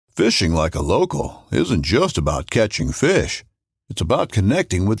Fishing like a local isn't just about catching fish. It's about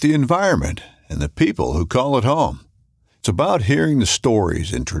connecting with the environment and the people who call it home. It's about hearing the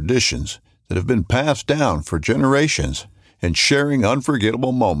stories and traditions that have been passed down for generations and sharing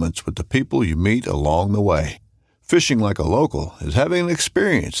unforgettable moments with the people you meet along the way. Fishing like a local is having an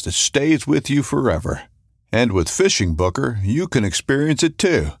experience that stays with you forever. And with Fishing Booker, you can experience it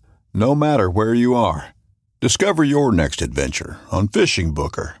too, no matter where you are. Discover your next adventure on Fishing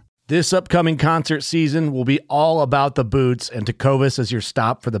Booker. This upcoming concert season will be all about the boots, and Tecovas is your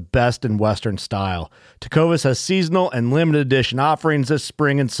stop for the best in Western style. Tecovas has seasonal and limited edition offerings this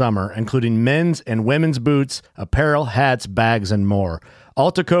spring and summer, including men's and women's boots, apparel, hats, bags, and more.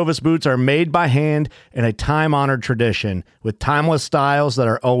 All Tecovas boots are made by hand in a time-honored tradition with timeless styles that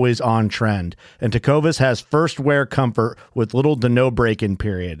are always on trend. And Tecovas has first wear comfort with little to no break-in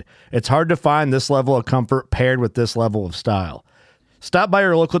period. It's hard to find this level of comfort paired with this level of style. Stop by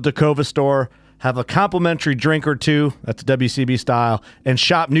your local Tecovas store, have a complimentary drink or two, that's WCB style, and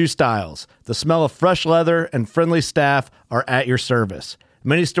shop new styles. The smell of fresh leather and friendly staff are at your service.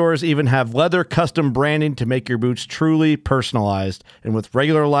 Many stores even have leather custom branding to make your boots truly personalized. And with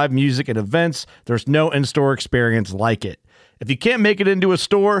regular live music and events, there's no in-store experience like it. If you can't make it into a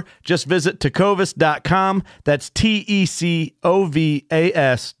store, just visit tecovas.com. That's TECOVAS.com.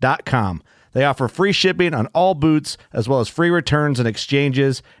 They offer free shipping on all boots, as well as free returns and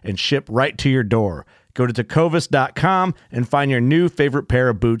exchanges, and ship right to your door. Go to tecovas.com and find your new favorite pair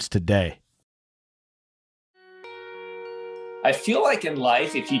of boots today. I feel like in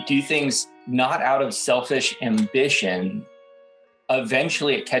life, if you do things not out of selfish ambition,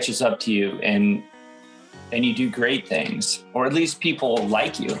 eventually it catches up to you and you do great things, or at least people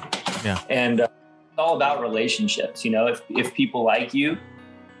like you. Yeah. And it's all about relationships. You know, if people like you,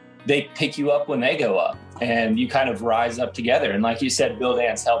 they pick you up when they go up and you kind of rise up together. And like you said, Bill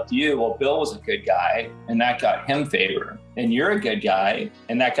Dance helped you. Well, Bill was a good guy and that got him favor, and you're a good guy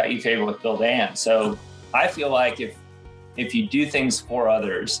and that got you favor with Bill Dance. So I feel like if you do things for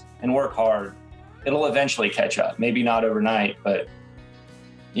others and work hard, it'll eventually catch up. Maybe not overnight, but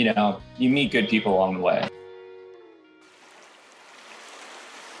you know, you meet good people along the way.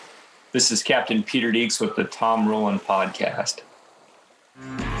 This is Captain Peter Deeks with the Tom Rowland Podcast.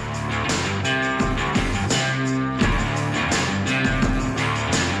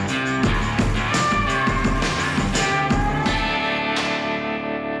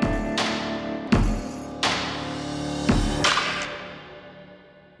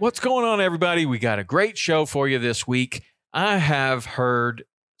 What's going on, everybody? We got a great show for you this week. I have heard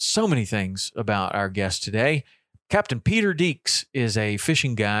so many things about our guest today. Captain Peter Deeks is a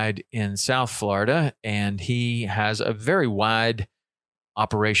fishing guide in South Florida, and he has a very wide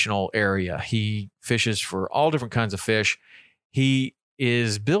operational area. He fishes for all different kinds of fish. He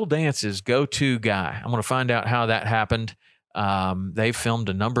is Bill Dance's go-to guy. I'm going to find out how that happened. They've filmed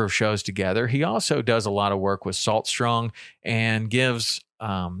a number of shows together. He also does a lot of work with Salt Strong and gives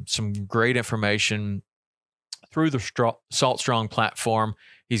some great information through the Salt Strong platform.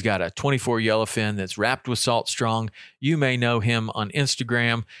 He's got a 24 yellowfin that's wrapped with Salt Strong. You may know him on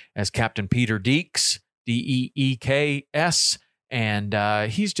Instagram as Captain Peter Deeks, Deeks.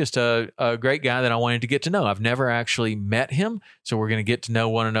 And he's just a great guy that I wanted to get to know. I've never actually met him, so we're going to get to know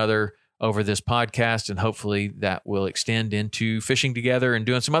one another over this podcast, and hopefully that will extend into fishing together and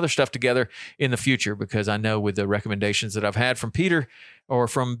doing some other stuff together in the future, because I know with the recommendations that I've had from Peter or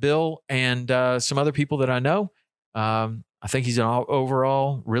from Bill and some other people that I know, I think he's an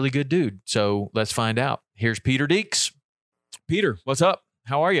overall really good dude. So let's find out. Here's Peter Deeks. Peter, what's up?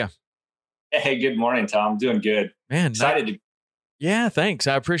 How are you? Hey, good morning, Tom. Doing good. Man, excited to. Yeah, thanks.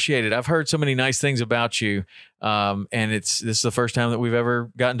 I appreciate it. I've heard so many nice things about you, and this is the first time that we've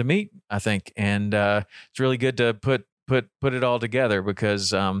ever gotten to meet, I think, and it's really good to put it all together,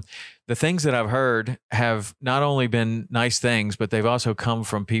 because the things that I've heard have not only been nice things, but they've also come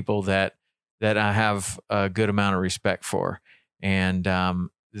from people that I have a good amount of respect for, and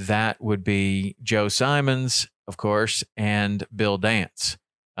that would be Joe Simons, of course, and Bill Dance,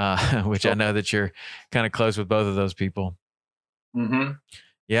 which I know that you're kind of close with both of those people. Mm-hmm.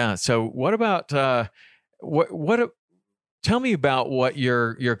 Yeah. So what about tell me about what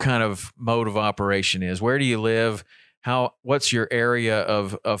your kind of mode of operation is. Where do you live? What's your area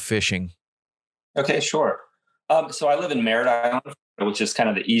of fishing? Okay, sure. So I live in Merritt Island, which is kind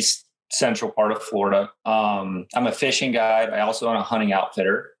of the east central part of Florida. I'm a fishing guide. I also own a hunting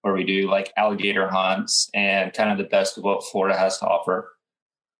outfitter where we do like alligator hunts and kind of the best of what Florida has to offer.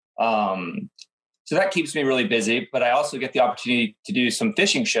 So that keeps me really busy, but I also get the opportunity to do some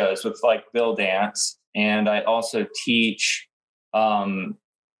fishing shows with like Bill Dance. And I also teach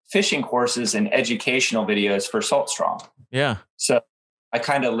fishing courses and educational videos for Salt Strong. Yeah. So I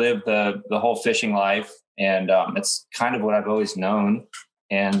kind of live the whole fishing life, and it's kind of what I've always known,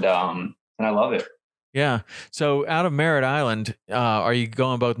 and I love it. Yeah. So out of Merritt Island, are you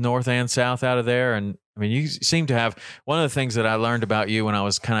going both north and south out of there? And I mean, you seem to have, one of the things that I learned about you when I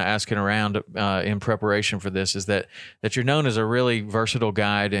was kind of asking around in preparation for this is that you're known as a really versatile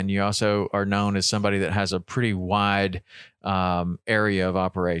guide, and you also are known as somebody that has a pretty wide area of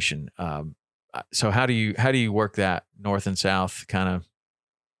operation. So how do you work that north and south kind of?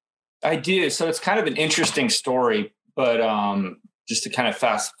 I do. So it's kind of an interesting story, but just to kind of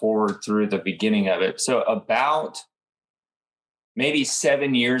fast forward through the beginning of it. So about maybe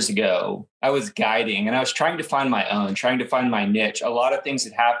 7 years ago, I was guiding and I was trying to find my niche. A lot of things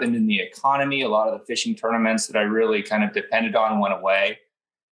that happened in the economy, a lot of the fishing tournaments that I really kind of depended on went away.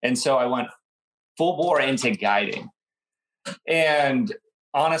 And so I went full bore into guiding. And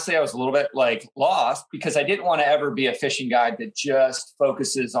honestly, I was a little bit like lost because I didn't want to ever be a fishing guide that just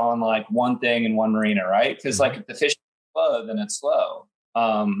focuses on like one thing in one marina, right? Because like if the fish is slow, then it's slow.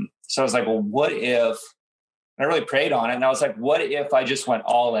 So I was like, well, what if, I really prayed on it. And I was like, what if I just went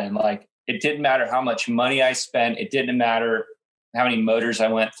all in? Like, it didn't matter how much money I spent. It didn't matter how many motors I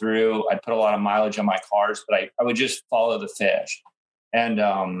went through. I put a lot of mileage on my cars, but I would just follow the fish. And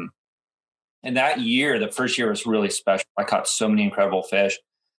that year, the first year was really special. I caught so many incredible fish.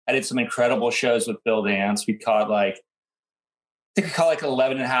 I did some incredible shows with Bill Dance. We caught I think we caught like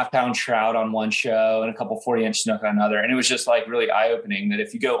 11.5 pound trout on one show and a couple 40-inch snook on another. And it was just like really eye-opening that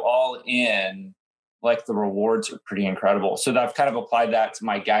if you go all in, like the rewards are pretty incredible. So I've kind of applied that to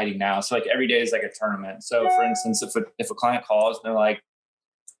my guiding now. So like every day is like a tournament. So for instance, if a client calls and they're like,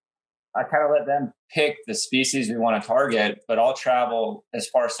 I kind of let them pick the species we want to target, but I'll travel as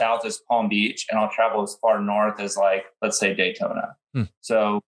far south as Palm Beach and I'll travel as far north as like, let's say Daytona.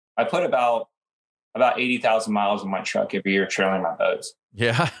 So I put about 80,000 miles in my truck every year trailing my boats.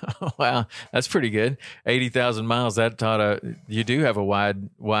 Yeah. Wow. That's pretty good. 80,000 miles. That you do have a wide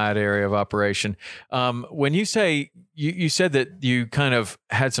area of operation. When you say, you said that you kind of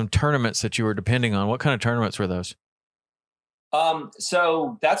had some tournaments that you were depending on. What kind of tournaments were those?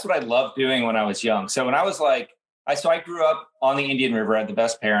 So that's what I loved doing when I was young. So when I was I grew up on the Indian River. I had the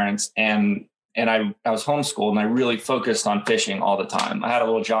best parents and I was homeschooled and I really focused on fishing all the time. I had a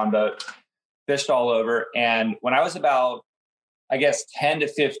little John boat, fished all over. And when I was about, I guess 10 to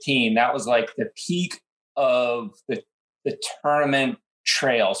 15, that was like the peak of the tournament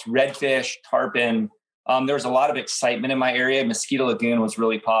trails, redfish, tarpon. There was a lot of excitement in my area. Mosquito Lagoon was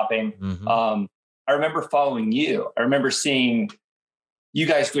really popping. Mm-hmm. I remember following you. I remember seeing you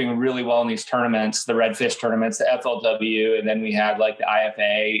guys doing really well in these tournaments, the redfish tournaments, the FLW, and then we had like the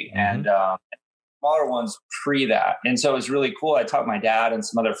IFA and smaller ones pre that. And so it was really cool. I taught my dad and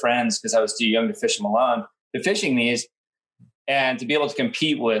some other friends because I was too young to fish them alone, to fishing these. And to be able to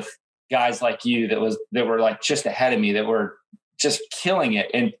compete with guys like you that were like just ahead of me, that were just killing it.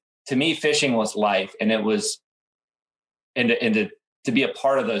 And to me, fishing was life. And it was, and to be a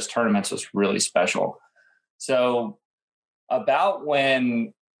part of those tournaments was really special. So about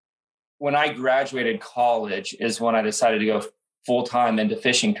when I graduated college is when I decided to go full-time into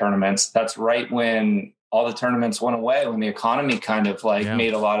fishing tournaments. That's right when all the tournaments went away, when the economy kind of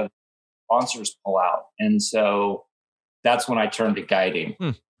made a lot of sponsors pull out. And so that's when I turned to guiding.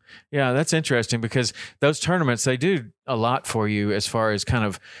 Yeah, that's interesting because those tournaments, they do a lot for you as far as kind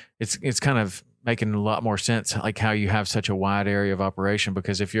of, it's kind of making a lot more sense, like how you have such a wide area of operation.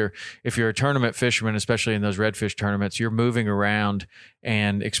 Because if you're a tournament fisherman, especially in those redfish tournaments, you're moving around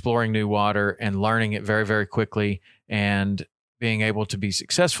and exploring new water and learning it very, very quickly and being able to be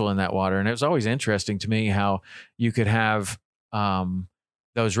successful in that water. And it was always interesting to me how you could have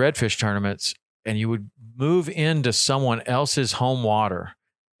those redfish tournaments and you would move into someone else's home water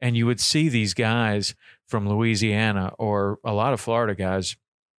and you would see these guys from Louisiana or a lot of Florida guys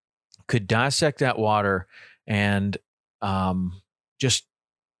could dissect that water and just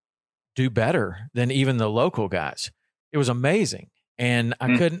do better than even the local guys. It was amazing. And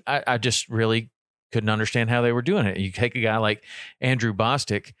I just really couldn't understand how they were doing it. You take a guy like Andrew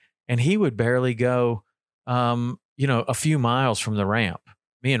Bostic and he would barely go, a few miles from the ramp.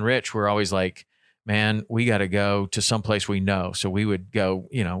 Me and Rich were always like, man, we got to go to someplace we know. So we would go,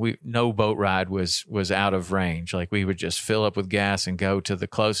 no boat ride was out of range. Like we would just fill up with gas and go to the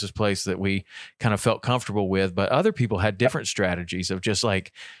closest place that we kind of felt comfortable with. But other people had different strategies of just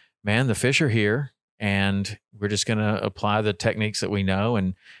like, man, the fish are here and we're just going to apply the techniques that we know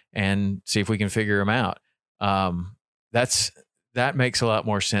and see if we can figure them out. That makes a lot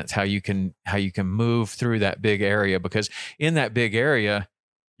more sense how you can move through that big area, because in that big area,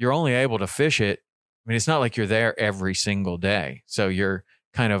 you're only able to fish it. I mean, it's not like you're there every single day. So you're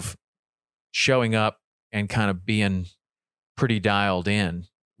kind of showing up and kind of being pretty dialed in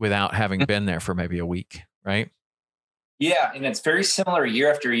without having been there for maybe a week, right? Yeah. And it's very similar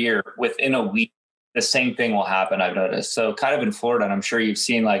year after year. Within a week, the same thing will happen, I've noticed. So kind of in Florida, and I'm sure you've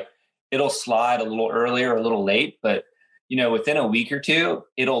seen, like, it'll slide a little earlier, a little late, but within a week or two,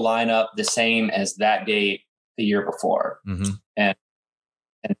 it'll line up the same as that date the year before. Mm-hmm. And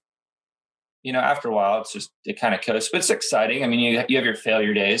after a while, it kind of coasts, but it's exciting. I mean, you have your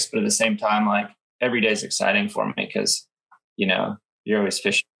failure days, but at the same time, like, every day is exciting for me because, you're always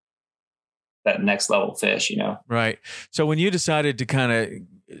fishing that next level fish, Right. So when you decided to kind of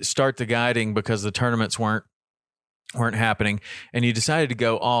start the guiding because the tournaments weren't happening and you decided to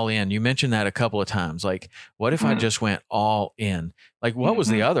go all in, you mentioned that a couple of times. Like, what if I just went all in? Like, what was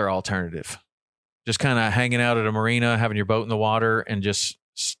the other alternative? Just kind of hanging out at a marina, having your boat in the water and just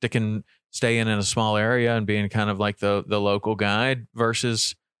staying in a small area and being kind of like the local guide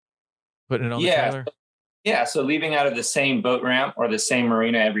versus putting it on the trailer? Yeah. So leaving out of the same boat ramp or the same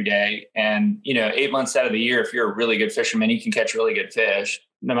marina every day. And, 8 months out of the year, if you're a really good fisherman, you can catch really good fish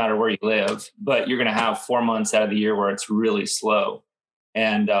no matter where you live, but you're going to have 4 months out of the year where it's really slow.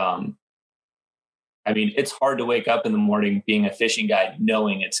 And, it's hard to wake up in the morning being a fishing guide,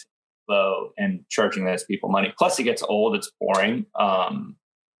 knowing it's slow and charging those people money. Plus it gets old. It's boring.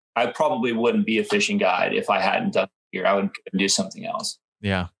 I probably wouldn't be a fishing guide if I hadn't done it here. I would do something else.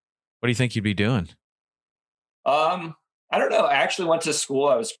 Yeah. What do you think you'd be doing? I don't know. I actually went to school.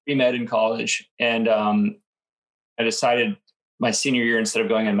 I was pre-med in college, and I decided my senior year, instead of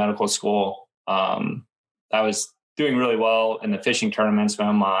going in medical school, I was doing really well in the fishing tournaments in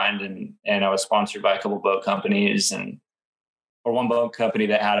my own mind, and I was sponsored by a couple of boat companies or one boat company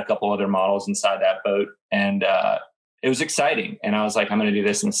that had a couple other models inside that boat, and it was exciting. And I was like, I'm going to do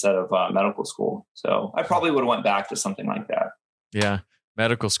this instead of medical school. So I probably would have went back to something like that. Yeah.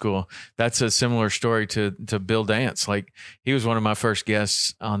 Medical school. That's a similar story to Bill Dance. Like, he was one of my first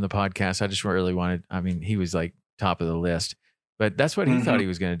guests on the podcast. I just really he was like top of the list, but that's what he thought he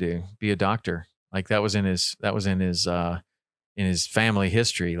was going to do, be a doctor. Like, that was in his family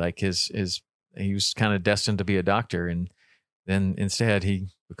history. Like he was kind of destined to be a doctor. And then instead he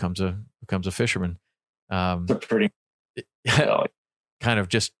becomes a fisherman. Pretty kind of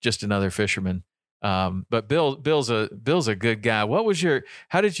just another fisherman. But Bill's a good guy.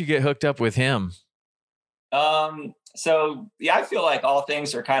 How did you get hooked up with him? So yeah, I feel like all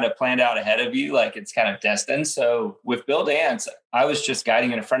things are kind of planned out ahead of you. Like, it's kind of destined. So with Bill Dance, I was just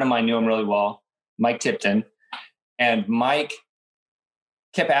guiding, and a friend of mine knew him really well, Mike Tipton. And Mike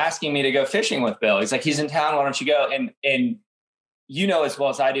kept asking me to go fishing with Bill. He's like, he's in town. Why don't you go? And as well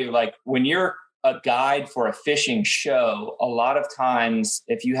as I do, like, when you're a guide for a fishing show, a lot of times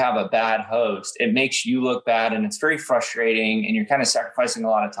if you have a bad host, it makes you look bad, and it's very frustrating, and you're kind of sacrificing a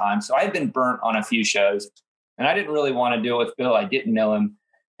lot of time. So I've been burnt on a few shows, and I didn't really want to do it with Bill. I didn't know him.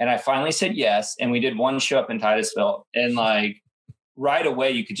 And I finally said yes. And we did one show up in Titusville, and like right away,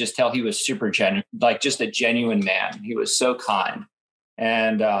 you could just tell he was super genuine, like just a genuine man. He was so kind.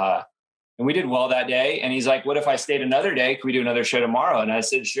 And we did well that day. And he's like, what if I stayed another day? Could we do another show tomorrow? And I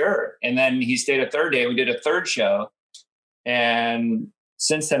said, sure. And then he stayed a third day. We did a third show. And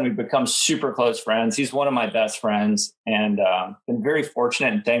since then, we've become super close friends. He's one of my best friends, and been very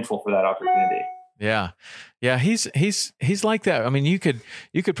fortunate and thankful for that opportunity. Yeah. Yeah. He's like that. I mean, you could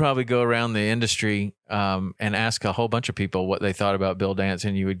probably go around the industry and ask a whole bunch of people what they thought about Bill Dance,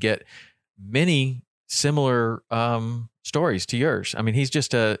 and you would get many similar stories to yours. I mean, he's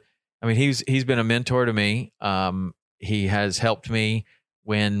been a mentor to me. He has helped me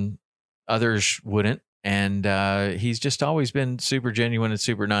when others wouldn't. And he's just always been super genuine and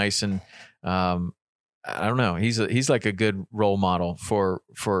super nice. And I don't know, he's like a good role model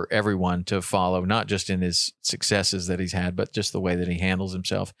for everyone to follow, not just in his successes that he's had, but just the way that he handles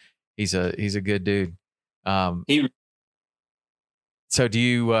himself. He's a good dude. So do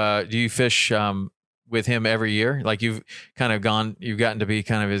you fish with him every year? Like, you've gotten to be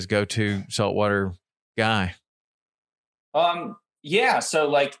kind of his go-to saltwater guy. Yeah. So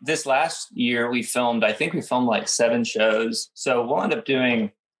like this last year we filmed like 7 shows. So we'll end up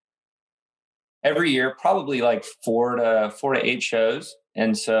doing every year, probably like 4 to 8 shows.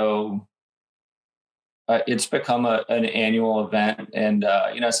 And so it's become an annual event. And,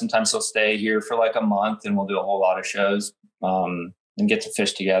 sometimes he'll stay here for like a month, and we'll do a whole lot of shows and get to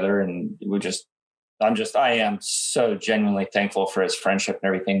fish together. And I am so genuinely thankful for his friendship and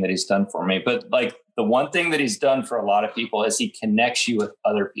everything that he's done for me. But like, the one thing that he's done for a lot of people is he connects you with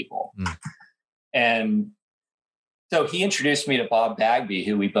other people. And So he introduced me to Bob Bagby,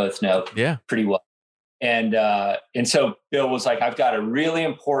 who we both know pretty well. And so Bill was like, I've got a really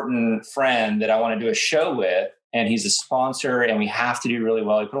important friend that I want to do a show with, and he's a sponsor and we have to do really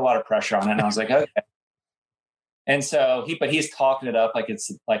well. He put a lot of pressure on it. And I was like, okay. And so he's talking it up like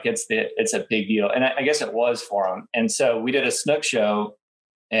it's a big deal. And I guess it was for him. And so we did a snook show.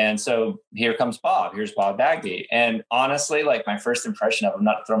 And so here comes Bob. Here's Bob Bagby. And honestly, like my first impression of him,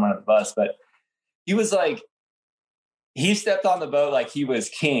 not to throw him under the bus, but he was like, he stepped on the boat like he was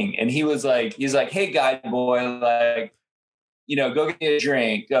king. And he's like, hey, guy boy, like, go get me a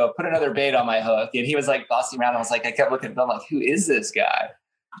drink, go put another bait on my hook. And he was like bossing around. I kept looking at him like, who is this guy?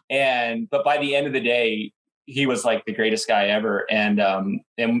 But by the end of the day, he was like the greatest guy ever. And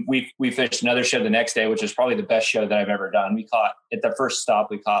we fished another show the next day, which is probably the best show that I've ever done. We caught at the first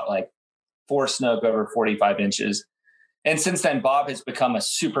stop, we caught like 4 snook over 45 inches. And since then, Bob has become a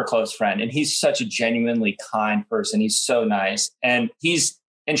super close friend, and he's such a genuinely kind person. He's so nice. And he's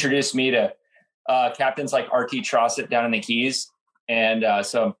introduced me to captains like RT Trossett down in the Keys. And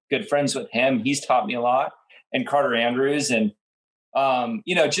so I'm good friends with him. He's taught me a lot, and Carter Andrews, and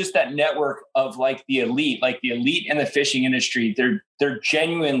just that network of like the elite in the fishing industry. They're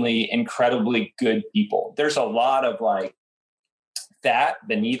genuinely incredibly good people. There's a lot of like fat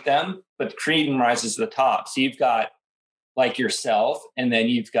beneath them, but the cream rises to the top. So you've got like yourself, and then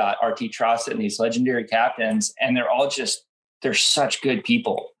you've got RT Trossett and these legendary captains, and they're such good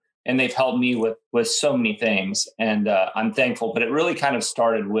people, and they've helped me with so many things. And I'm thankful, but it really kind of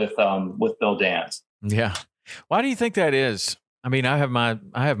started with Bill Dance. Yeah. Why do you think that is? I mean, I have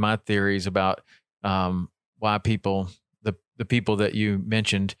my theories about why people, the people that you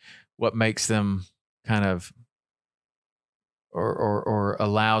mentioned, what makes them kind of or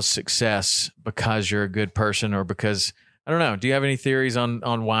allows success because you're a good person, or because, I don't know. Do you have any theories on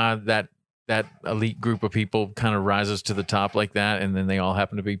why that elite group of people kind of rises to the top like that, and then they all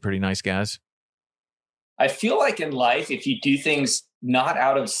happen to be pretty nice guys? I feel like in life, if you do things not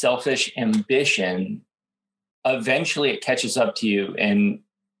out of selfish ambition, eventually it catches up to you, and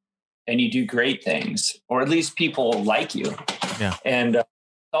you do great things, or at least people like you. Yeah. And it's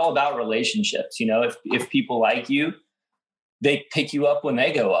all about relationships. If people like you, they pick you up when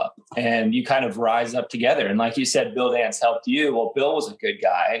they go up, and you kind of rise up together. And like you said, Bill Dance helped you. Well, Bill was a good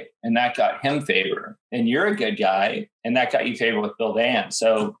guy, and that got him favor. And you're a good guy, and that got you favor with Bill Dance.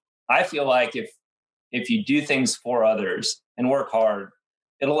 So I feel like if you do things for others and work hard,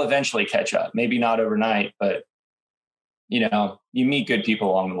 it'll eventually catch up. Maybe not overnight, but you meet good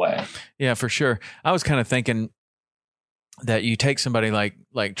people along the way. Yeah, for sure. I was kind of thinking that you take somebody like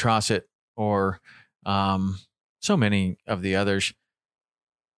Trossett, or so many of the others,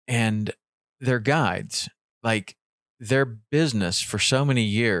 and their guides, like their business for so many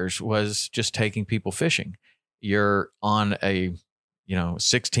years was just taking people fishing. You're on a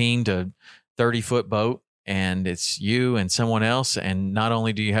 16 to 30 foot boat, and it's you and someone else, and not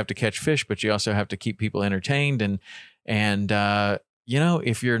only do you have to catch fish, but you also have to keep people entertained. And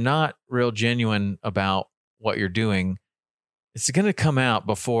if you're not real genuine about what you're doing, it's going to come out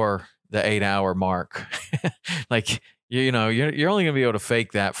before the 8-hour mark. Like, you're only going to be able to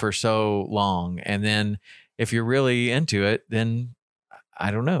fake that for so long. And then if you're really into it, then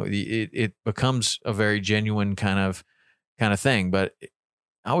I don't know, it becomes a very genuine kind of thing. But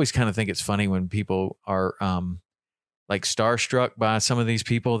I always kind of think it's funny when people are like starstruck by some of these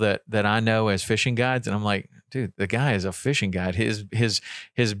people that I know as fishing guides. And I'm like, dude, the guy is a fishing guide. His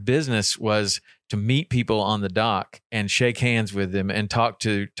business was to meet people on the dock and shake hands with them and talk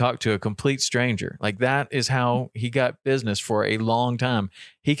to a complete stranger. Like, that is how he got business for a long time.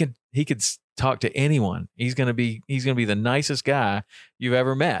 He could talk to anyone. He's going to be the nicest guy you've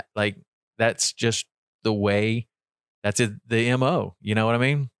ever met. Like, that's just the way, that's it, the MO, you know what I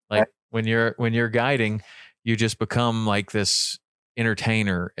mean? Like, when you're guiding, you just become like this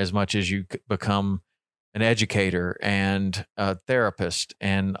entertainer as much as you become an educator and a therapist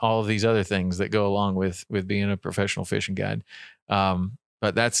and all of these other things that go along with being a professional fishing guide.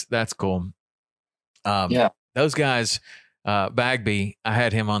 But that's cool. Those guys, Bagby, I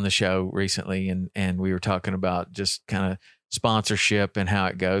had him on the show recently, and we were talking about just kind of sponsorship and how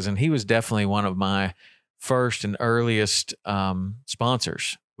it goes. And he was definitely one of my first and earliest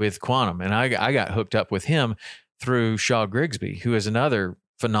sponsors with Quantum. And I got hooked up with him through Shaw Grigsby, who is another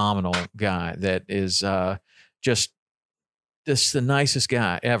phenomenal guy that is just the nicest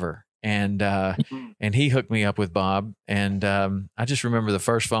guy ever. And and he hooked me up with Bob. And I just remember the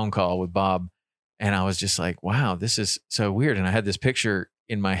first phone call with Bob, and I was just like, wow, this is so weird. And I had this picture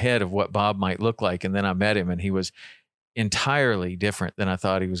in my head of what Bob might look like. And then I met him, and he was entirely different than I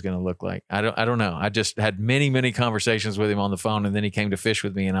thought he was going to look like. I don't know. I just had many conversations with him on the phone, and then he came to fish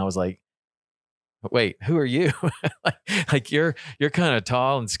with me, and I was like, wait, who are you? like you're kind of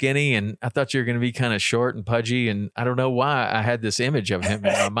tall and skinny, and I thought you were going to be kind of short and pudgy, and I don't know why I had this image of him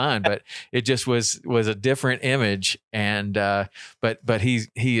in my mind, but it just was a different image. And but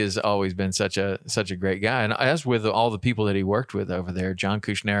he has always been such a great guy, and as with all the people that he worked with over there, John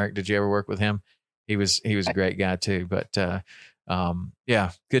Kushnerick, did you ever work with him? He was a great guy too. But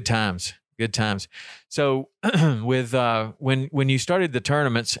yeah, good times. Good times. So with when you started the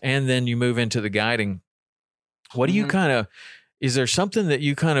tournaments and then you move into the guiding, what do you kind of, is there something that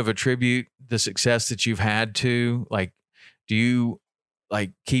you kind of attribute the success that you've had to? Like, do you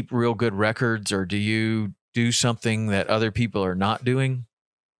like keep real good records, or do you do something that other people are not doing?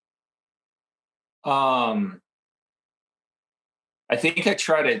 I think I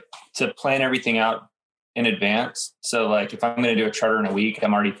try to plan everything out in advance. So like if I'm going to do a charter in a week,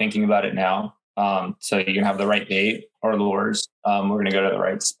 I'm already thinking about it now. So you're going to have the right bait or lures. We're going to go to the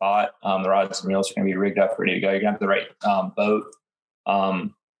right spot. The rods and reels are going to be rigged up, ready to go. You're going to have the right boat.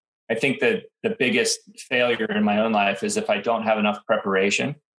 I think that the biggest failure in my own life is if I don't have enough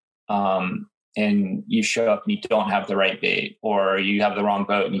preparation, and you show up and you don't have the right bait, or you have the wrong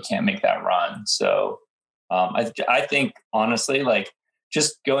boat and you can't make that run. So I think honestly, like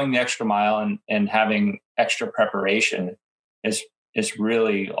just going the extra mile and having extra preparation is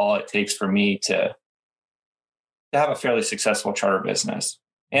really all it takes for me to have a fairly successful charter business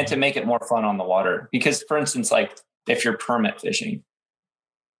and to make it more fun on the water. Because for instance, like if you're permit fishing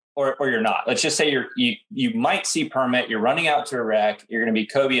or you're not, let's just say you might see permit, you're running out to a wreck, you're going to be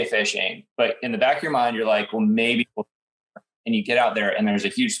cobia fishing, but in the back of your mind, you're like, well, maybe, and you get out there and there's a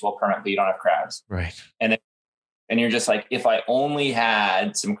huge school permit, but you don't have crabs. Right. And you're just like, if I only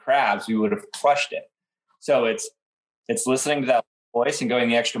had some crabs, we would have crushed it. So it's listening to that voice and going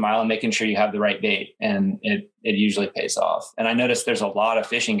the extra mile and making sure you have the right bait. And it usually pays off. And I noticed there's a lot of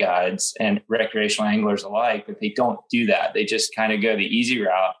fishing guides and recreational anglers alike, but they don't do that. They just kind of go the easy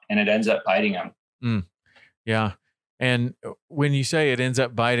route and it ends up biting them. Yeah. And when you say it ends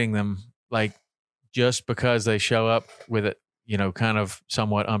up biting them, like just because they show up with it, kind of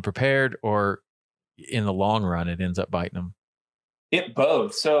somewhat unprepared, or in the long run, it ends up biting them? It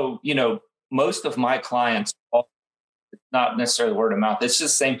both. So, most of my clients, not necessarily word of mouth, it's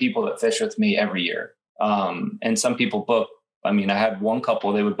just the same people that fish with me every year. And some people book, I had one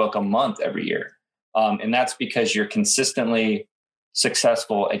couple, they would book a month every year. And that's because you're consistently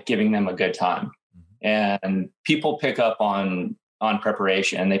successful at giving them a good time. And people pick up on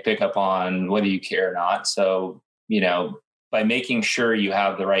preparation. They pick up on whether you care or not. So, by making sure you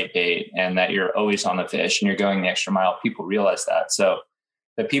have the right bait and that you're always on the fish and you're going the extra mile, people realize that. So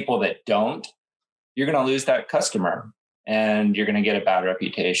the people that don't, you're going to lose that customer and you're going to get a bad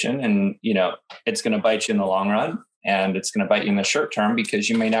reputation, and, it's going to bite you in the long run, and it's going to bite you in the short term because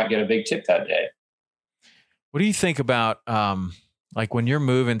you may not get a big tip that day. What do you think about, like when you're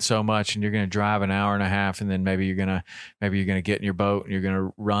moving so much and you're going to drive an hour and a half, and then maybe you're going to get in your boat and you're going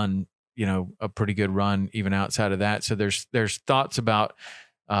to run, a pretty good run even outside of that. So there's thoughts about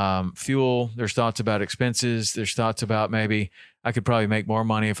fuel, there's thoughts about expenses, there's thoughts about maybe I could probably make more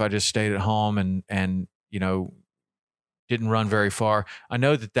money if I just stayed at home and didn't run very far. I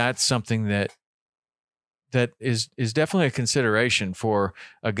know that that's something that is definitely a consideration for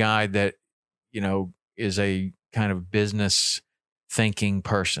a guy that, is a kind of business thinking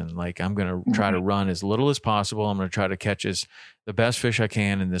person. Like, I'm going to try to run as little as possible. I'm going to try to catch the best fish I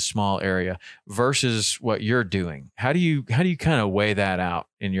can in this small area versus what you're doing. How do you kind of weigh that out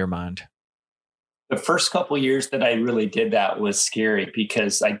in your mind? The first couple of years that I really did that was scary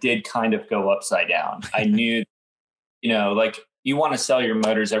because I did kind of go upside down. I knew, like you want to sell your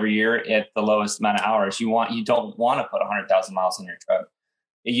motors every year at the lowest amount of hours. You don't want to put 100,000 miles on your truck.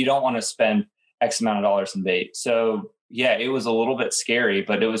 You don't want to spend X amount of dollars in bait. So yeah, it was a little bit scary,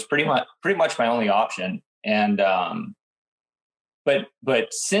 but it was pretty much my only option. And,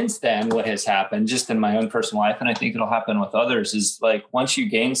 but since then, what has happened just in my own personal life, and I think it'll happen with others, is like, once you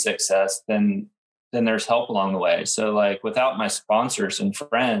gain success, then there's help along the way. So like without my sponsors and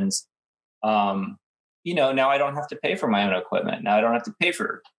friends, now I don't have to pay for my own equipment. Now I don't have to pay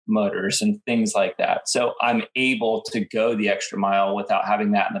for motors and things like that. So I'm able to go the extra mile without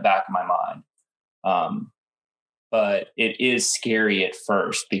having that in the back of my mind. But it is scary at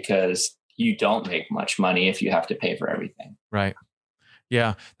first because you don't make much money if you have to pay for everything. Right.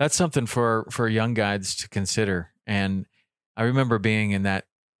 Yeah. That's something for young guides to consider. And I remember being in that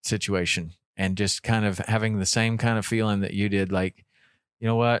situation and just kind of having the same kind of feeling that you did. Like, you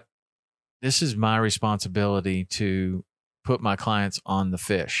know what? this is my responsibility to put my clients on the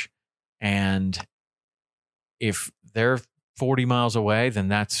fish. And if they're 40 miles away, then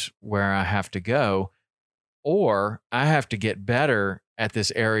that's where I have to go. Or I have to get better at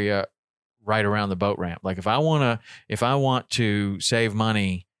this area right around the boat ramp. Like if I want to save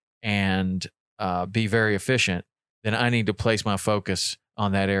money and be very efficient, then I need to place my focus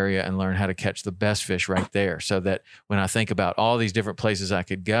on that area and learn how to catch the best fish right there, so that when I think about all these different places I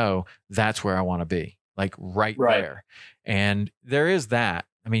could go, that's where I want to be, like right there. And there is that.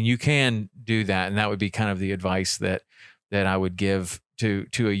 I mean, you can do that, and that would be kind of the advice that I would give to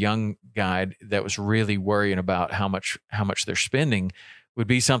a young guide that was really worrying about how much they're spending, would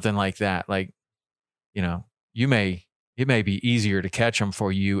be something like that. Like, you know, it may be easier to catch them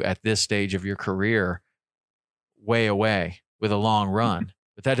for you at this stage of your career way away with a long run,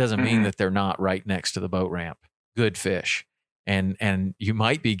 but that doesn't mean that they're not right next to the boat ramp. Good fish. And you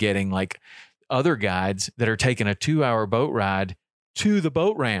might be getting like other guides that are taking a 2-hour boat ride to the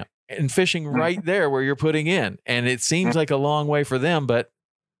boat ramp and fishing right there where you're putting in. And it seems like a long way for them, but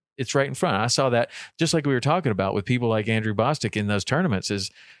it's right in front. I saw that, just like we were talking about with people like Andrew Bostic in those tournaments,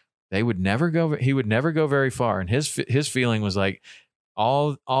 is he would never go very far. And his feeling was like,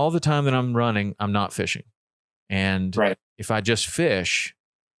 all the time that I'm running, I'm not fishing. And if I just fish,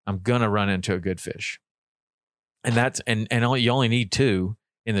 I'm going to run into a good fish. And that's, and you only need 2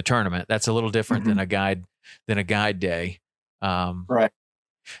 in the tournament. That's a little different than a guide day.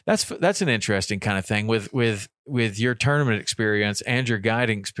 That's an interesting kind of thing with your tournament experience and your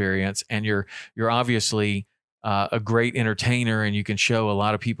guiding experience. And you're obviously a great entertainer, and you can show a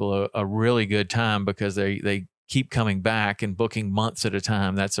lot of people a really good time because they keep coming back and booking months at a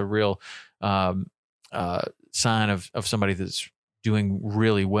time. That's a real sign of somebody that's doing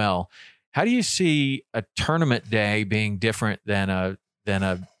really well. How do you see a tournament day being different than a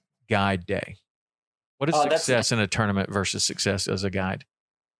guide day? What is success in a tournament versus success as a guide?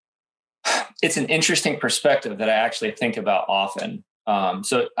 It's an interesting perspective that I actually think about often.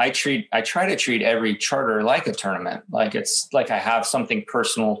 So I try to treat every charter like a tournament. Like it's like I have something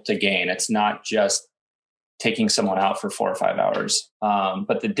personal to gain. It's not just taking someone out for 4 or 5 hours.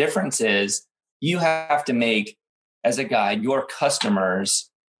 But the difference is you have to make, as a guide, your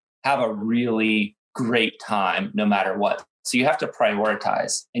customers have a really great time no matter what. So you have to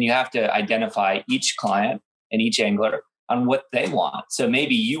prioritize, and you have to identify each client and each angler on what they want. So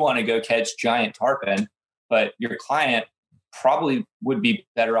maybe you want to go catch giant tarpon, but your client probably would be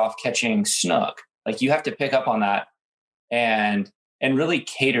better off catching snook. Like you have to pick up on that and really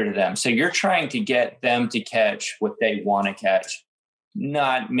cater to them. So you're trying to get them to catch what they want to catch,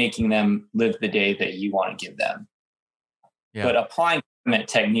 not making them live the day that you want to give them. Yeah. But applying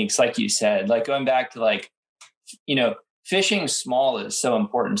techniques, like you said, like going back to like, you know, fishing small is so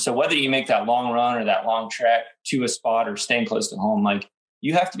important. So whether you make that long run or that long trek to a spot or staying close to home, like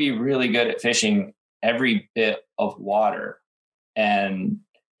you have to be really good at fishing every bit of water. And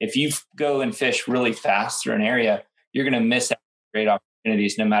if you go and fish really fast through an area, you're going to miss out on great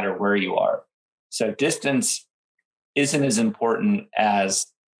opportunities no matter where you are. So distance isn't as important as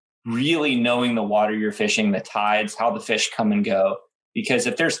really knowing the water you're fishing, the tides, how the fish come and go. Because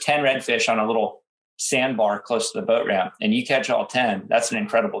if there's 10 redfish on a little sandbar close to the boat ramp and you catch all 10, that's an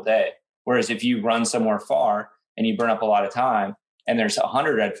incredible day. Whereas if you run somewhere far and you burn up a lot of time and there's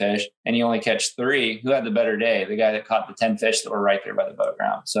 100 redfish and you only catch 3, who had the better day? The guy that caught the 10 fish that were right there by the boat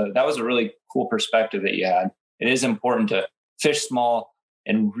ramp. So that was a really cool perspective that you had. It is important to fish small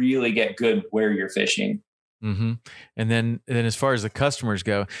and really get good where you're fishing. Mm-hmm. And then as far as the customers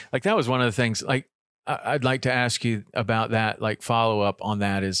go, like that was one of the things, like I'd like to ask you about that, like follow up on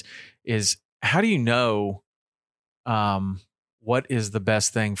that is how do you know what is the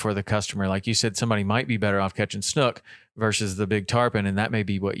best thing for the customer? Like you said, somebody might be better off catching snook versus the big tarpon, and that may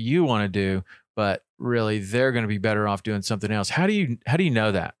be what you want to do, but really they're going to be better off doing something else. How do you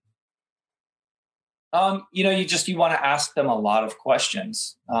know that? You want to ask them a lot of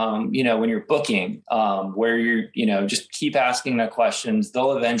questions. When you're booking, where you're, just keep asking the questions.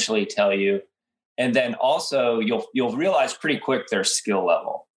 They'll eventually tell you. And then also you'll realize pretty quick their skill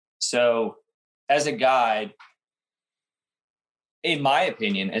level. So as a guide, in my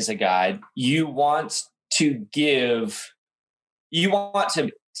opinion, as a guide, you want to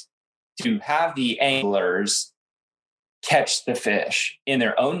have the anglers catch the fish in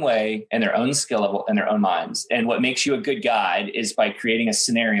their own way and their own skill level and their own minds. And what makes you a good guide is by creating a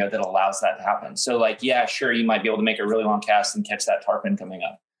scenario that allows that to happen. So like, yeah, sure, you might be able to make a really long cast and catch that tarpon coming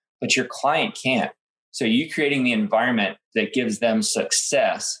up, but your client can't. So you creating the environment that gives them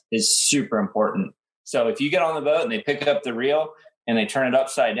success is super important. So if you get on the boat and they pick up the reel and they turn it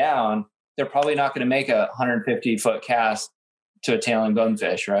upside down, they're probably not going to make a 150-foot cast to a tailing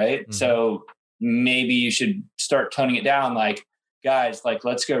bonefish, right? Mm-hmm. So maybe you should start toning it down. Like, guys, like,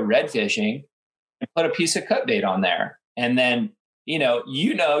 let's go red fishing and put a piece of cut bait on there. And then,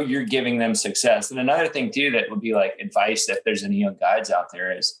 you're giving them success. And another thing too, that would be like advice if there's any young guides out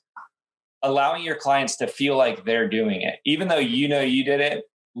there, is allowing your clients to feel like they're doing it. Even though you did it,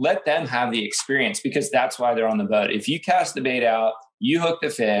 let them have the experience, because that's why they're on the boat. If you cast the bait out, you hook the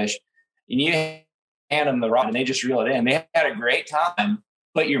fish, and you hand them the rod and they just reel it in, they had a great time,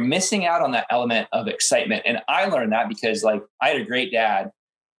 but you're missing out on that element of excitement. And I learned that because, like, I had a great dad,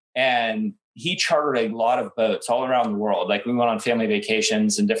 and he chartered a lot of boats all around the world. Like, we went on family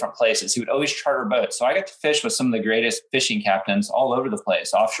vacations in different places. He would always charter boats. So I got to fish with some of the greatest fishing captains all over the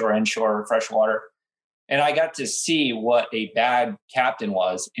place, offshore, inshore, freshwater. And I got to see what a bad captain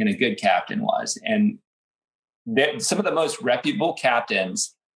was and a good captain was. And some of the most reputable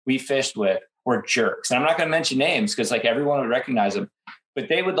captains we fished with were jerks. And I'm not going to mention names because, like, everyone would recognize them. But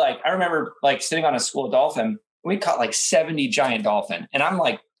they would, like, I remember, like, sitting on a school dolphin. We caught like 70 giant dolphin. And I'm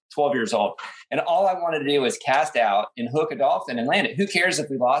like 12 years old. And all I wanted to do was cast out and hook a dolphin and land it. Who cares if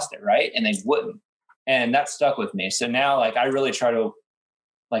we lost it, right? And they wouldn't. And that stuck with me. So now, like, I really try to,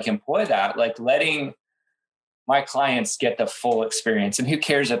 like, employ that, like, letting my clients get the full experience. And who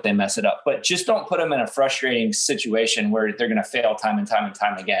cares if they mess it up? But just don't put them in a frustrating situation where they're going to fail time and time and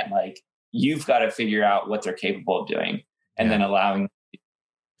time again. Like, you've got to figure out what they're capable of doing and then allowing.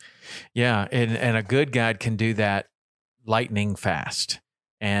 Yeah. And a good guide can do that lightning fast.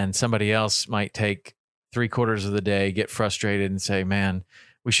 And somebody else might take 3/4 of the day, get frustrated and say, man,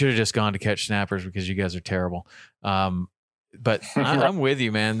 we should have just gone to catch snappers because you guys are terrible. But I'm with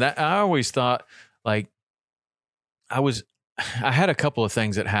you, man. That I always thought, like, I had a couple of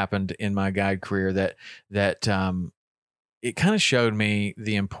things that happened in my guide career that it kind of showed me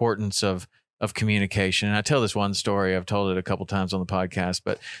the importance of communication. And I tell this one story. I've told it a couple times on the podcast,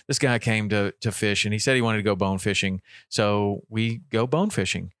 but this guy came to fish and he said he wanted to go bone fishing. So we go bone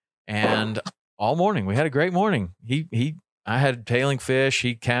fishing, and all morning we had a great morning. I had tailing fish.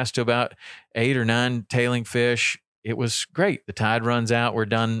 He cast to about 8 or 9 tailing fish. It was great. The tide runs out. We're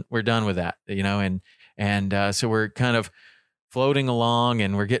done with that, and so we're kind of floating along,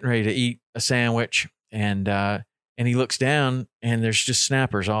 and we're getting ready to eat a sandwich, and he looks down, and there's just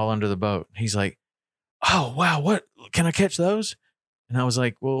snappers all under the boat. He's like, "Oh, wow, what, can I catch those?" And I was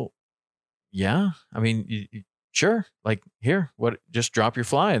like, "Well, yeah. I mean, sure. Like, here, just drop your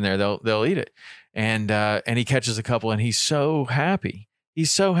fly in there. They'll eat it." And he catches a couple, and he's so happy. He's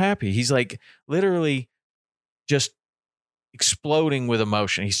so happy. He's like literally just exploding with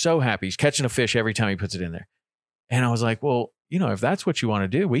emotion. He's so happy. He's catching a fish every time he puts it in there. And I was like, "Well, if that's what you want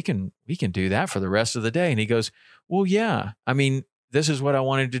to do, we can do that for the rest of the day." And he goes, "Well, yeah, I mean, this is what I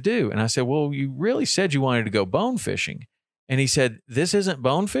wanted to do." And I said, "Well, you really said you wanted to go bone fishing." And he said, "This isn't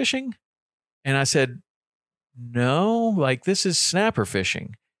bone fishing?" And I said, "No, like, this is snapper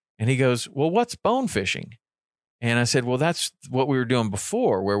fishing." And he goes, "Well, what's bone fishing?" And I said, "Well, that's what we were doing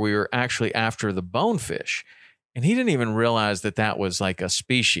before, where we were actually after the bonefish." And he didn't even realize that was like a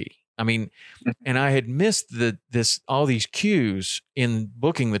species. I mean, and I had missed all these cues in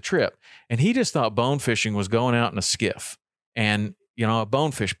booking the trip, and he just thought bone fishing was going out in a skiff and, a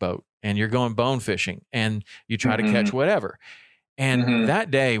bonefish boat, and you're going bone fishing and you try to catch whatever. And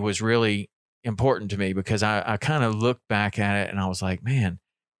that day was really important to me because I kind of looked back at it and I was like, man,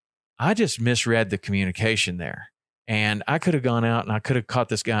 I just misread the communication there. And I could have gone out and I could have caught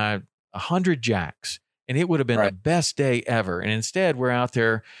this guy 100 jacks. And it would have been the best day ever. And instead, we're out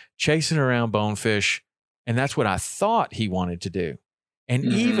there chasing around bonefish. And that's what I thought he wanted to do. And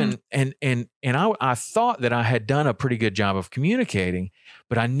even, I thought that I had done a pretty good job of communicating,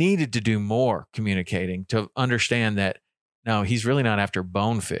 but I needed to do more communicating to understand that, no, he's really not after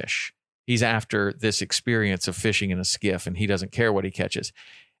bonefish. He's after this experience of fishing in a skiff, and he doesn't care what he catches.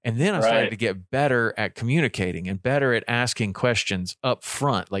 And then I started to get better at communicating and better at asking questions up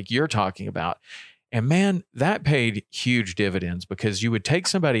front, like you're talking about. And man, that paid huge dividends because you would take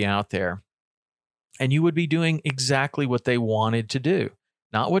somebody out there and you would be doing exactly what they wanted to do.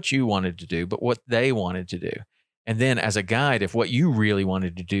 Not what you wanted to do, but what they wanted to do. And then as a guide, if what you really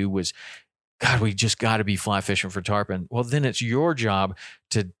wanted to do was, God, we just got to be fly fishing for tarpon, well, then it's your job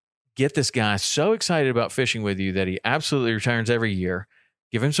to get this guy so excited about fishing with you that he absolutely returns every year,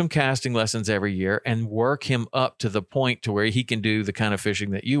 give him some casting lessons every year, and work him up to the point to where he can do the kind of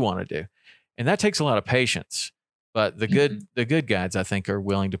fishing that you want to do. And that takes a lot of patience, but the good guides, I think, are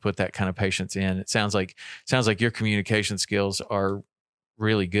willing to put that kind of patience in. It sounds like your communication skills are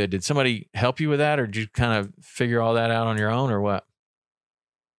really good. Did somebody help you with that, or did you kind of figure all that out on your own, or what?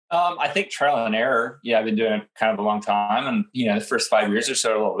 I think trial and error. Yeah, I've been doing it kind of a long time, and the first 5 years or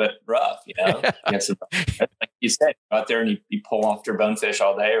so are a little bit rough. Like you said, go out there and you pull off your bonefish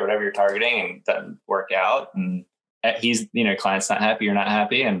all day or whatever you're targeting, and it doesn't work out. And client's not happy, you're not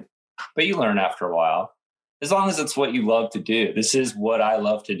happy, but you learn after a while. As long as it's what you love to do. This is what I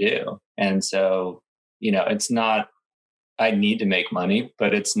love to do, and so it's not. I need to make money,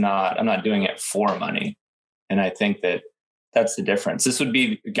 but it's not. I'm not doing it for money, and I think that's the difference.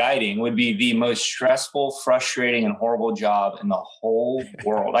 Guiding would be the most stressful, frustrating, and horrible job in the whole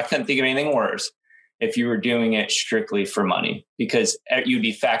world. I couldn't think of anything worse if you were doing it strictly for money, because you'd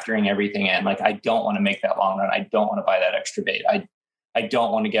be factoring everything in. Like, I don't want to make that long run. I don't want to buy that extra bait. I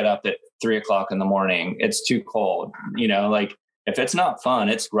don't want to get up at 3:00 in the morning. It's too cold. Like, if it's not fun,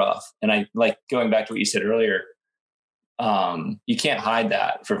 it's rough. And I like going back to what you said earlier. You can't hide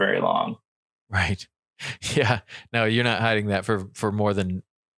that for very long. Right. Yeah. No, you're not hiding that for more than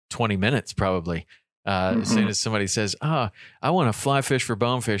 20 minutes, probably. As soon as somebody says, I want to fly fish for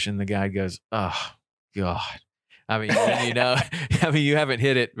bonefish, and the guy goes, oh God. I mean, you haven't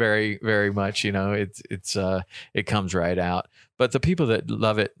hit it very, very much, it comes right out. But the people that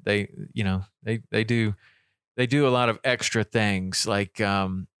love it, they do a lot of extra things, like,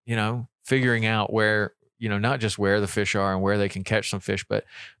 figuring out where, not just where the fish are and where they can catch some fish, but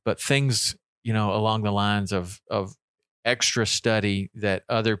things, along the lines of extra study that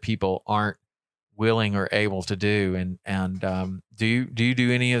other people aren't willing or able to do. And do you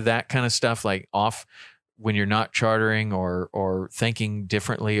do any of that kind of stuff, like off when you're not chartering, or thinking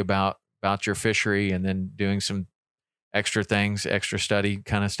differently about your fishery, and then doing some extra things, extra study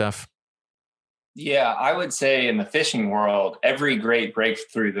kind of stuff? Yeah, I would say in the fishing world, every great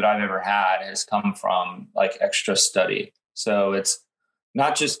breakthrough that I've ever had has come from like extra study. So it's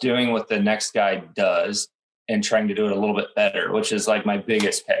not just doing what the next guy does and trying to do it a little bit better, which is like my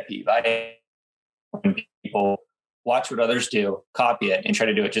biggest pet peeve. When people watch what others do, copy it, and try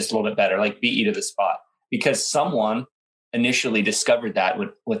to do it just a little bit better, like beat you to the spot, because someone initially discovered that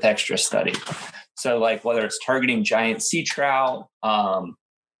with extra study. So like whether it's targeting giant sea trout,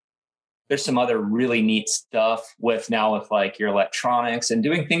 there's some other really neat stuff with like your electronics and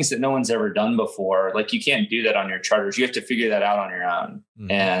doing things that no one's ever done before. Like, you can't do that on your charters. You have to figure that out on your own. Mm-hmm.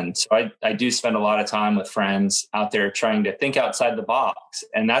 And so I do spend a lot of time with friends out there trying to think outside the box.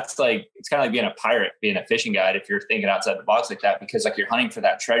 And that's like, it's kind of like being a pirate, being a fishing guide, if you're thinking outside the box like that, because like you're hunting for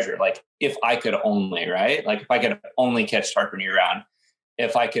that treasure. Like, if I could only, right? Like, if I could only catch tarpon year round,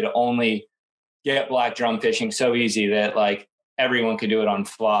 if I could only get black drum fishing so easy that like everyone could do it on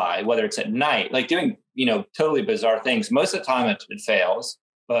fly, whether it's at night, like doing, totally bizarre things. Most of the time it fails,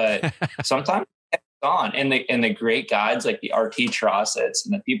 but sometimes it's on. And the great guides, like the RT Trossets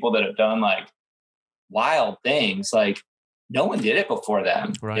and the people that have done like wild things, like no one did it before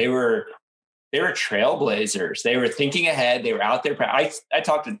them. Right. They were trailblazers. They were thinking ahead. They were out there. I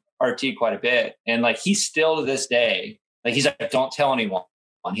talked to RT quite a bit, and like, he's still to this day, like, he's like, don't tell anyone.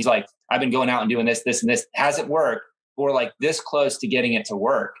 He's like, I've been going out and doing this, and this hasn't worked. We're like this close to getting it to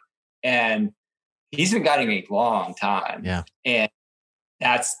work. And he's been guiding a long time. Yeah. And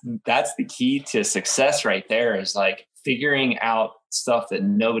that's the key to success right there, is like figuring out stuff that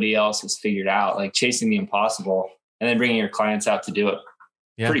nobody else has figured out, like chasing the impossible and then bringing your clients out to do it.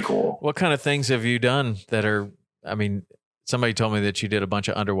 Yeah. Pretty cool. What kind of things have you done that are, somebody told me that you did a bunch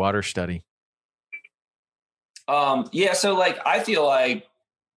of underwater study. Yeah. So like, I feel like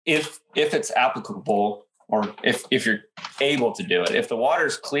if it's applicable, or if you're able to do it, if the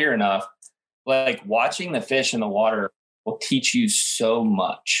water's clear enough, like watching the fish in the water will teach you so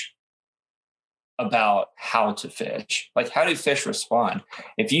much about how to fish. Like, how do fish respond?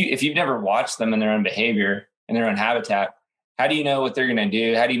 If you've never watched them in their own behavior, in their own habitat, how do you know what they're going to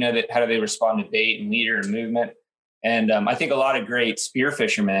do? How do you know how do they respond to bait and leader and movement? And I think a lot of great spear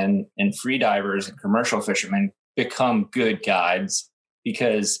fishermen and free divers and commercial fishermen become good guides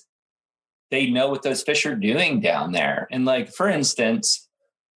because they know what those fish are doing down there. And like, for instance,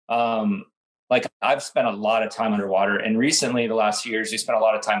 like I've spent a lot of time underwater, and recently the last few years, we spent a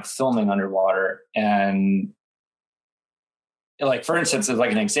lot of time filming underwater. And like, for instance, as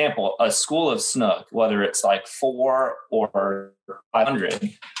like an example, a school of snook, whether it's like 4 or 500,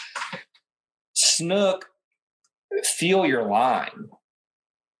 snook feel your line.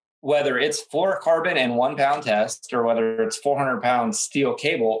 Whether it's fluorocarbon and 1 pound test, or whether it's 400 pound steel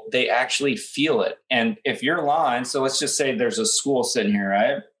cable, they actually feel it. And if your line, so let's just say there's a school sitting here,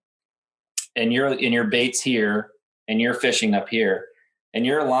 right? And your bait's here and you're fishing up here, and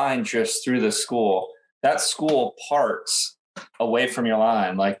your line drifts through the school, that school parts away from your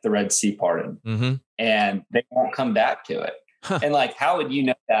line like the Red Sea parted. Mm-hmm. And they won't come back to it. And like, how would you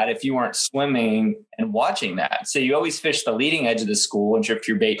know that if you weren't swimming and watching that? So you always fish the leading edge of the school and drift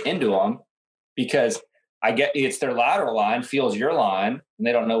your bait into them, because I get it's their lateral line feels your line and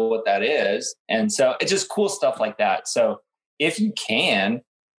they don't know what that is. And so it's just cool stuff like that. So if you can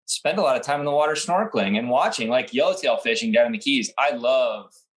spend a lot of time in the water snorkeling and watching, like yellowtail fishing down in the Keys. I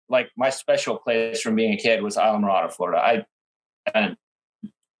love, like, my special place from being a kid was Islamorada, Florida. I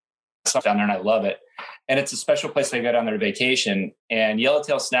stuff down there and I love it. And it's a special place I go down there to vacation, and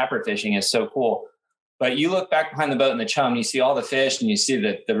yellowtail snapper fishing is so cool. But you look back behind the boat in the chum, and you see all the fish, and you see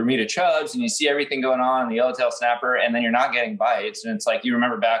the Bermuda chubs, and you see everything going on in the yellowtail snapper, and then you're not getting bites. And it's like, you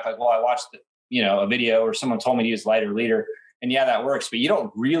remember back, like, well, I watched, a video, or someone told me to use lighter leader. And yeah, that works. But you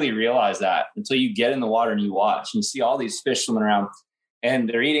don't really realize that until you get in the water and you watch, and you see all these fish swimming around, and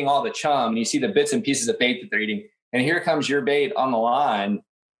they're eating all the chum, and you see the bits and pieces of bait that they're eating. And here comes your bait on the line.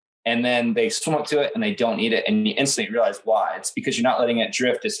 And then they swim up to it and they don't eat it. And you instantly realize why. It's because you're not letting it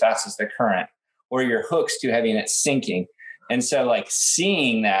drift as fast as the current, or your hook's too heavy and it's sinking. And so, like,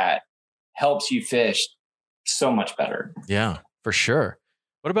 seeing that helps you fish so much better. Yeah, for sure.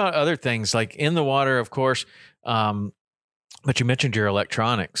 What about other things like in the water, of course? But you mentioned your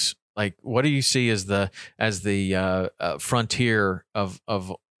electronics. Like, what do you see as the frontier of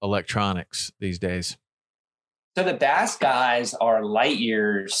electronics these days? So the bass guys are light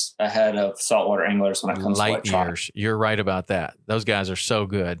years ahead of saltwater anglers when it comes to electronics. Years. You're right about that. Those guys are so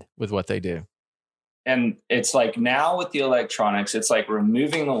good with what they do. And it's like, now with the electronics, it's like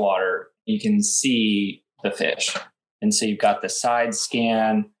removing the water, you can see the fish. And so you've got the side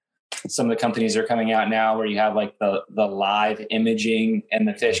scan. Some of the companies are coming out now where you have like the live imaging and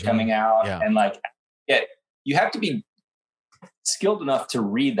the fish coming out. Yeah. And like, you have to be skilled enough to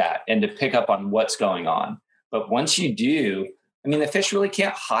read that and to pick up on what's going on. But once you do, I mean, the fish really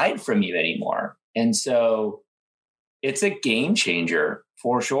can't hide from you anymore. And so it's a game changer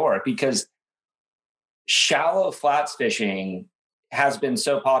for sure, because shallow flats fishing has been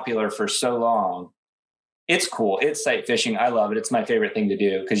so popular for so long. It's cool. It's sight fishing. I love it. It's my favorite thing to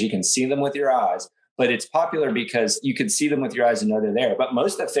do because you can see them with your eyes. But it's popular because you can see them with your eyes and know they're there. But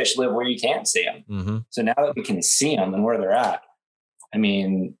most of the fish live where you can't see them. Mm-hmm. So now that we can see them and where they're at, I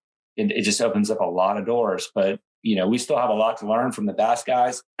mean, it just opens up a lot of doors. But, we still have a lot to learn from the bass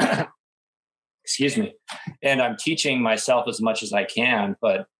guys. Excuse me. And I'm teaching myself as much as I can.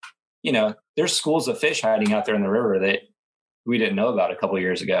 But, there's schools of fish hiding out there in the river that we didn't know about a couple of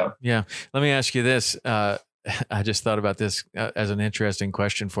years ago. Yeah. Let me ask you this. I just thought about this as an interesting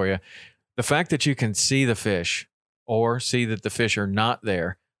question for you. The fact that you can see the fish or see that the fish are not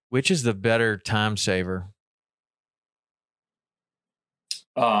there, which is the better time saver?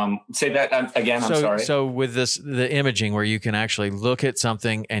 Say that again. I'm sorry. So with the imaging where you can actually look at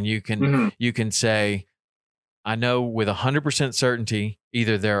something and you can say, I know with 100% certainty,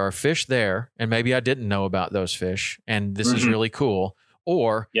 either there are fish there and maybe I didn't know about those fish and this is really cool,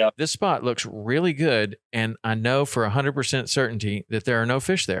 or this spot looks really good and I know for 100% certainty that there are no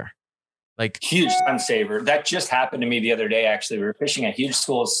fish there. Like, huge time saver. That just happened to me the other day. Actually, we were fishing a huge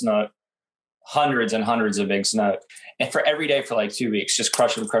school of snook, hundreds and hundreds of big snook. And for every day for like 2 weeks, just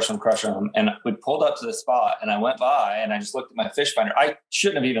crush them. And we pulled up to the spot and I went by and I just looked at my fish finder. I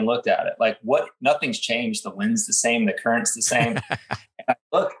shouldn't have even looked at it. Like, what? Nothing's changed. The wind's the same. The current's the same. And I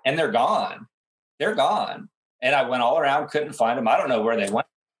look, and they're gone. They're gone. And I went all around, couldn't find them. I don't know where they went.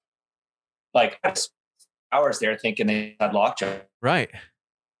 Like, hours there thinking they had lockjaw. Right.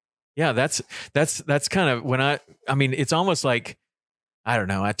 Yeah. That's kind of when I mean, it's almost like, I don't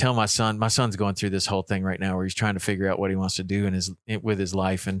know. I tell my son's going through this whole thing right now where he's trying to figure out what he wants to do with his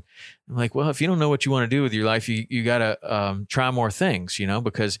life. And I'm like, well, if you don't know what you want to do with your life, you got to try more things,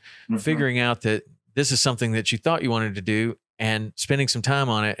 because figuring out that this is something that you thought you wanted to do and spending some time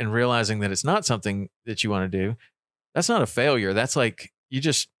on it and realizing that it's not something that you want to do, that's not a failure. That's like,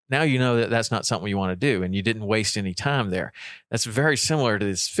 now you know that that's not something you want to do and you didn't waste any time there. That's very similar to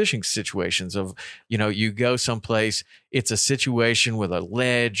these fishing situations of, you go someplace, it's a situation with a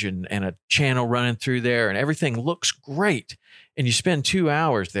ledge and a channel running through there and everything looks great. And you spend 2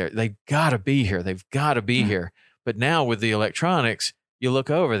 hours there. They've got to be here. They've got to be here. But now with the electronics, you look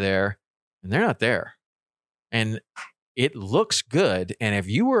over there and they're not there. And it looks good. And if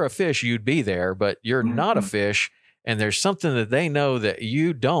you were a fish, you'd be there, but you're not a fish. And there's something that they know that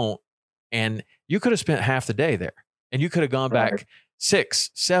you don't, and you could have spent half the day there and you could have gone back 6,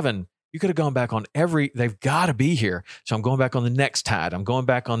 7, You could have gone back on they've got to be here. So I'm going back on the next tide. I'm going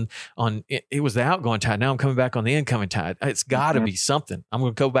back on it was the outgoing tide. Now I'm coming back on the incoming tide. It's got to be something. I'm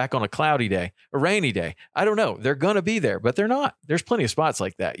going to go back on a cloudy day, a rainy day. I don't know. They're going to be there, but they're not. There's plenty of spots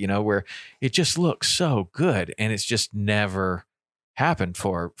like that, where it just looks so good, and it's just never happened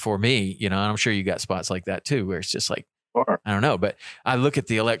for me, and I'm sure you got spots like that too, where it's just like, Sure. I don't know, but I look at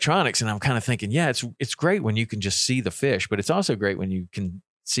the electronics and I'm kind of thinking, yeah, it's great when you can just see the fish, but it's also great when you can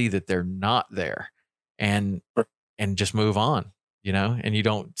see that they're not there and just move on, and you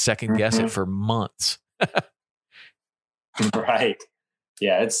don't second guess it for months. Right.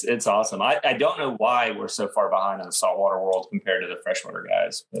 Yeah, it's awesome. I don't know why we're so far behind in the saltwater world compared to the freshwater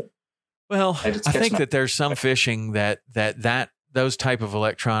guys. But well, I think that there's some fishing that those type of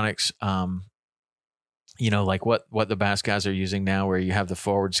electronics, like what the bass guys are using now, where you have the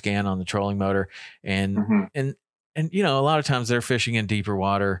forward scan on the trolling motor, and a lot of times they're fishing in deeper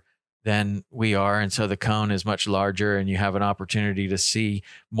water than we are, and so the cone is much larger, and you have an opportunity to see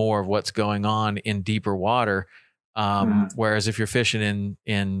more of what's going on in deeper water. Whereas if you're fishing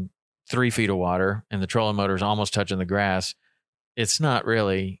in 3 feet of water and the trolling motor is almost touching the grass, it's not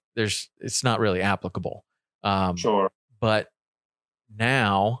really applicable. Sure. But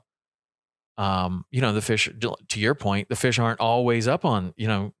now, the fish, to your point, the fish aren't always up on,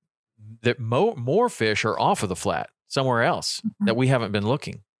 that more fish are off of the flat somewhere else that we haven't been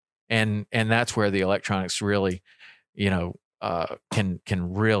looking. And that's where the electronics really,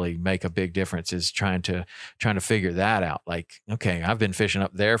 can really make a big difference, is trying to figure that out. Like, okay, I've been fishing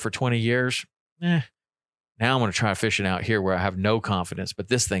up there for 20 years. Now I'm going to try fishing out here where I have no confidence, but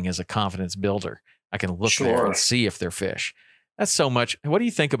this thing is a confidence builder. I can look there and see if they're fish. That's so much. What do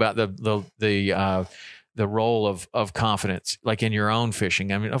you think about the role of confidence, like in your own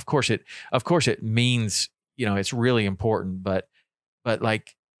fishing? I mean, of course it means, it's really important, but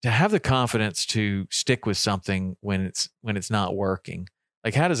like, to have the confidence to stick with something when it's not working,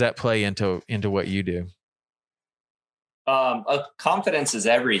 like, how does that play into what you do? Confidence is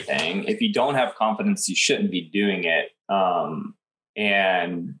everything. If you don't have confidence, you shouldn't be doing it.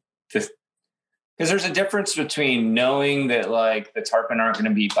 Because there's a difference between knowing that, like, the tarpon aren't going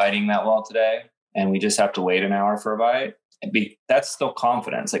to be biting that well today, and we just have to wait an hour for a bite. That's still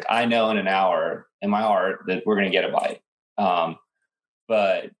confidence. Like, I know in an hour in my heart that we're going to get a bite.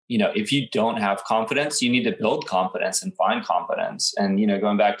 But, if you don't have confidence, you need to build confidence and find confidence. And,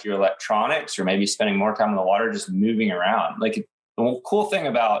 going back to your electronics, or maybe spending more time in the water, just moving around. Like, the cool thing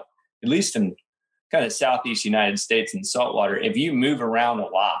about, at least in kind of Southeast United States and saltwater, if you move around a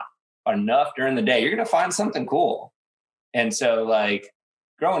lot, enough during the day, you're going to find something cool. And so, like,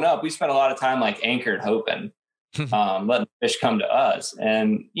 growing up, we spent a lot of time like anchored, hoping, letting fish come to us.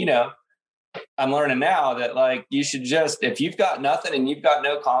 And, I'm learning now that, like, you should just, if you've got nothing and you've got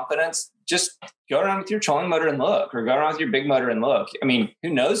no confidence, just go around with your trolling motor and look, or go around with your big motor and look. I mean, who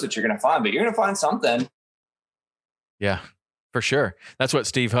knows what you're going to find, but you're going to find something. Yeah, for sure. That's what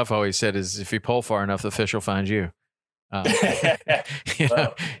Steve Huff always said, is if you pull far enough, the fish will find you.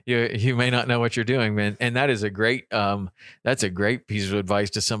 You may not know what you're doing, man. And that is a great piece of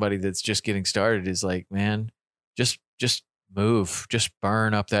advice to somebody that's just getting started, is like, man, just move, just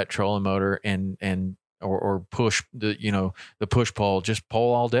burn up that trolling motor and push the push pole, just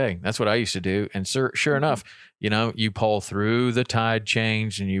pole all day. That's what I used to do. And sure enough, you pull through the tide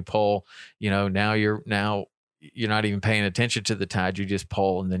change, and you pull, now you're not even paying attention to the tide. You just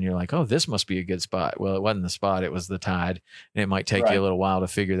pull, and then you're like, oh, this must be a good spot. Well, it wasn't the spot. It was the tide. And it might take you a little while to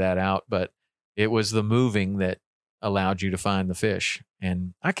figure that out, but it was the moving that allowed you to find the fish.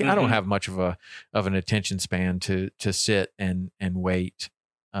 And I don't have much of an attention span to sit and wait,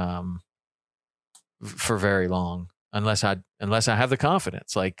 for very long, unless I have the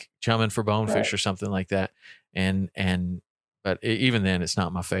confidence, like chumming for bonefish or something like that. But even then, it's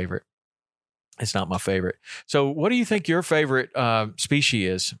not my favorite. It's not my favorite. So what do you think your favorite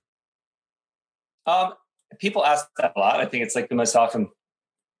species is? People ask that a lot. I think it's like the most often,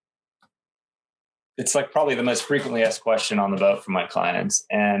 it's like probably the most frequently asked question on the boat from my clients.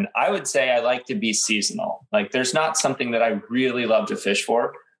 And I would say I like to be seasonal. Like, there's not something that I really love to fish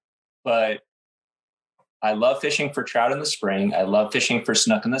for, but I love fishing for trout in the spring. I love fishing for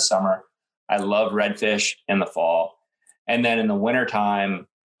snook in the summer. I love redfish in the fall. And then in the wintertime,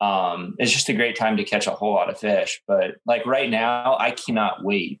 it's just a great time to catch a whole lot of fish. But like right now, I cannot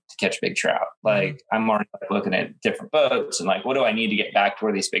wait to catch big trout. Like, I'm already looking at different boats and like, what do I need to get back to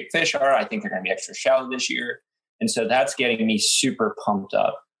where these big fish are? I think they're going to be extra shallow this year. And so that's getting me super pumped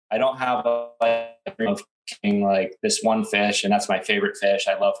up. I don't have a dream of catching like this one fish, and that's my favorite fish.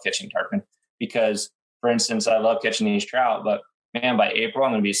 I love catching tarpon because, for instance, I love catching these trout, but man, by April,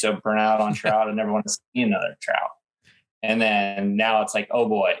 I'm going to be so burnt out on trout. I never want to see another trout. And then now it's like, oh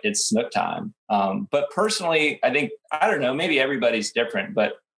boy, it's snook time. But personally, I think, I don't know, maybe everybody's different,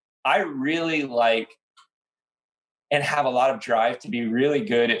 but I really like and have a lot of drive to be really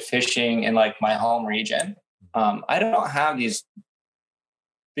good at fishing in like my home region. I don't have these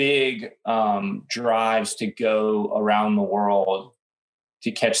big drives to go around the world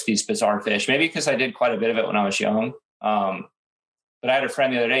to catch these bizarre fish. Maybe because I did quite a bit of it when I was young. But I had a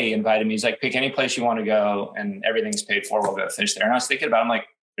friend the other day, he invited me. He's like, pick any place you want to go and everything's paid for. We'll go fish there. And I was thinking about it, I'm like,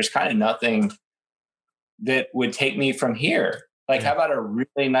 there's kind of nothing that would take me from here. Like, how about a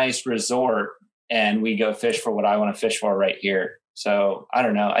really nice resort and we go fish for what I want to fish for right here? So I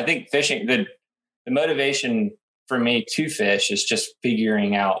don't know. I think fishing, the motivation for me to fish is just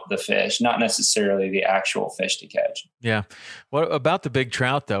figuring out the fish, not necessarily the actual fish to catch. Yeah. What about the big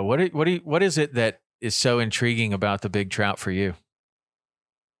trout though? What is it that is so intriguing about the big trout for you?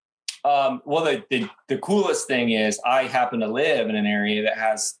 Well, the coolest thing is I happen to live in an area that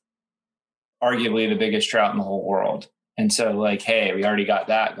has arguably the biggest trout in the whole world. And so like, hey, we already got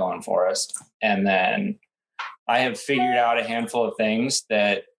that going for us. And then I have figured out a handful of things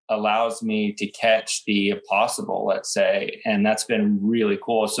that allows me to catch the impossible, let's say. And that's been really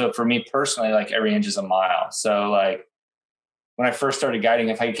cool. So for me personally, like every inch is a mile. So like when I first started guiding,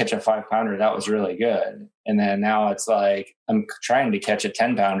 if I could catch a 5-pounder, that was really good. And then now it's like, I'm trying to catch a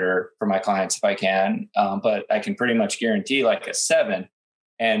 10-pounder for my clients if I can, but I can pretty much guarantee like a 7.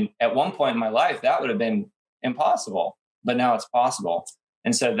 And at one point in my life, that would have been impossible, but now it's possible.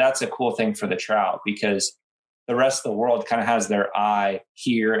 And so that's a cool thing for the trout, because the rest of the world kind of has their eye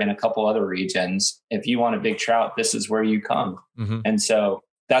here in a couple other regions. If you want a big trout, this is where you come. Mm-hmm. And so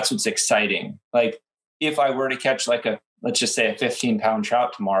that's what's exciting. Like if I were to catch like let's just say a 15-pound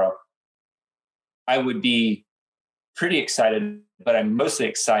trout tomorrow, I would be pretty excited, but I'm mostly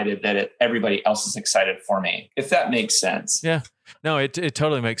excited that everybody else is excited for me, if that makes sense. Yeah, no, it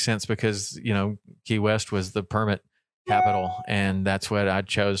totally makes sense, because, you know, Key West was the permit capital, and that's what I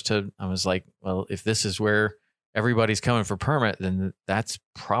chose to. I was like, well, if this is where everybody's coming for permit, then that's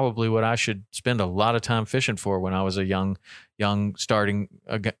probably what I should spend a lot of time fishing for when I was a young guide starting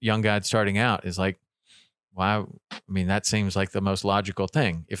out. Is like, why? I mean, that seems like the most logical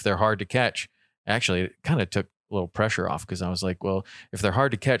thing. If they're hard to catch, actually, it kind of took a little pressure off, because I was like, well, if they're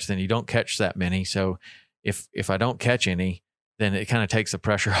hard to catch, then you don't catch that many. So if I don't catch any, then it kind of takes the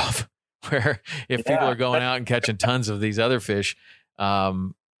pressure off. Where if people are going out and catching tons of these other fish,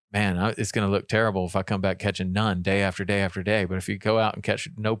 man, it's going to look terrible if I come back catching none day after day after day. But if you go out and catch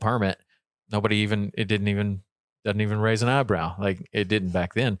no permit, doesn't even raise an eyebrow like it didn't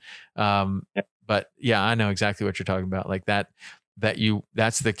back then. But yeah, I know exactly what you're talking about. Like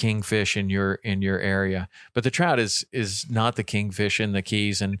that's the kingfish in your area. But the trout is not the kingfish in the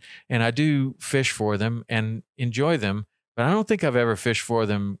Keys, and I do fish for them and enjoy them, but I don't think I've ever fished for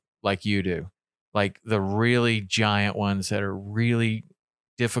them like you do. Like the really giant ones that are really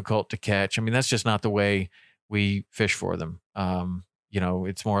difficult to catch. I mean, that's just not the way we fish for them. You know,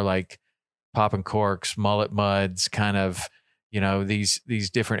 it's more like popping corks, mullet muds, kind of, you know, these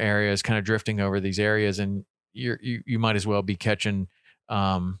different areas, kind of drifting over these areas, and you might as well be catching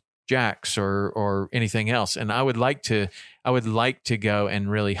jacks or anything else. And I would like to go and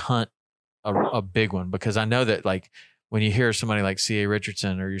really hunt a big one, because I know that, like, when you hear somebody like C.A.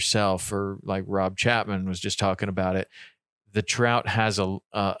 Richardson or yourself, or like Rob Chapman was just talking about it, the trout has an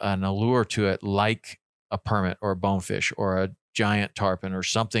allure to it, like a permit or a bonefish or a giant tarpon or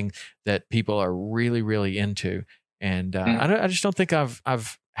something that people are really, really into. And I just don't think I've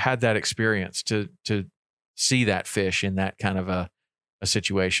had that experience to see that fish in that kind of a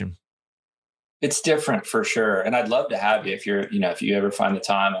situation. It's different for sure. And I'd love to have you if you ever find the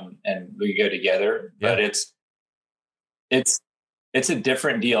time and we go together, but it's a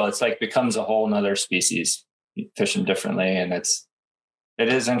different deal. It's like becomes a whole nother species. You fish them differently, and it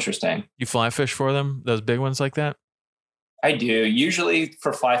is interesting. You fly fish for them, those big ones like that? I do. Usually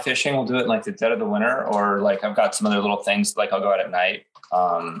for fly fishing, we'll do it in like the dead of the winter, or like I've got some other little things, like I'll go out at night.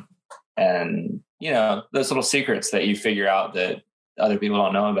 And you know, those little secrets that you figure out that other people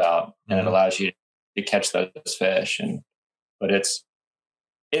don't know about, and it allows you to catch those fish. But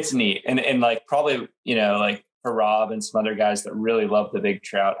it's neat. And like probably, you know, like for Rob and some other guys that really love the big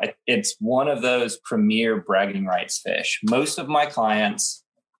trout, it's one of those premier bragging rights fish. Most of my clients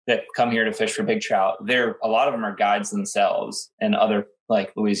that come here to fish for big trout, a lot of them are guides themselves, and other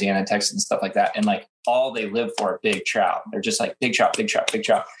like Louisiana, Texas and stuff like that. And like all they live for are big trout. They're just like big trout, big trout, big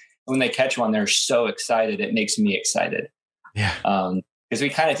trout. And when they catch one, they're so excited. It makes me excited. Yeah. because we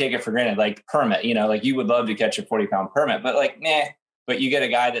kind of take it for granted, like permit, like you would love to catch a 40-pound permit, but like, nah. But you get a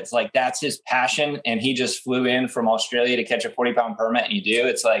guy that's like, that's his passion, and he just flew in from Australia to catch a 40-pound permit, and you do.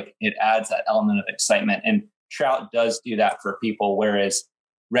 It's like, it adds that element of excitement. And trout does do that for people, whereas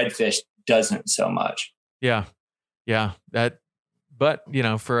redfish doesn't so much. Yeah. But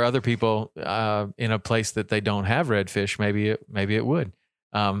for other people in a place that they don't have redfish, maybe it would.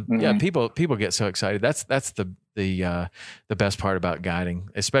 Yeah, people get so excited. That's the best part about guiding,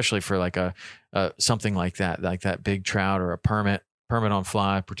 especially for like a something like that big trout or a permit on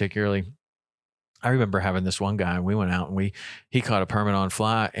fly, particularly. I remember having this one guy, and we went out and he caught a permit on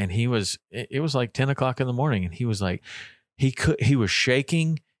fly, and it was like 10 o'clock in the morning, and he was like, he was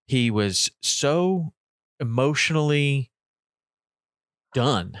shaking. He was so emotionally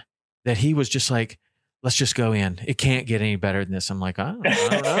done that he was just like, let's just go in. It can't get any better than this. I'm like, I don't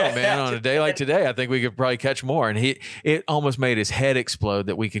know, man. On a day like today, I think we could probably catch more. And it almost made his head explode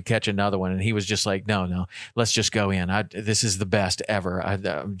that we could catch another one. And he was just like, no, let's just go in. This is the best ever.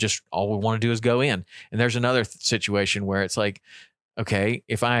 Just all we want to do is go in. And there's another situation where it's like, okay,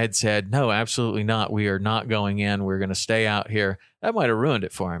 if I had said, no, absolutely not, we are not going in, we're going to stay out here, that might have ruined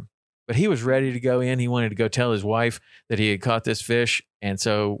it for him. But he was ready to go in. He wanted to go tell his wife that he had caught this fish. And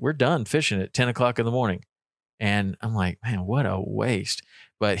so we're done fishing at 10 o'clock in the morning. And I'm like, man, what a waste.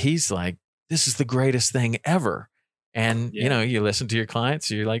 But he's like, this is the greatest thing ever. And, you listen to your clients,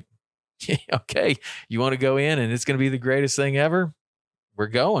 you're like, okay, you want to go in and it's going to be the greatest thing ever? We're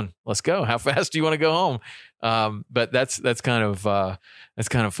going. Let's go. How fast do you want to go home? But that's kind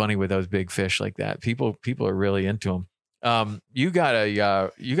of funny with those big fish like that. People are really into them. You got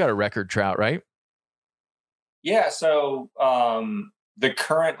a record trout, right? Yeah. So the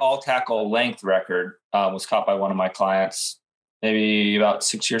current all tackle length record was caught by one of my clients maybe about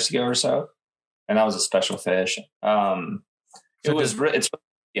 6 years ago or so, and that was a special fish. It's the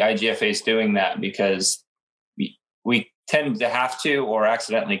IGFA is doing that because we tend to have to or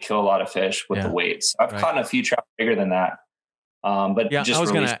accidentally kill a lot of fish with the weights. I've caught a few trout bigger than that. But yeah,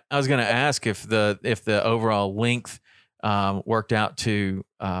 I was gonna ask if the overall length worked out to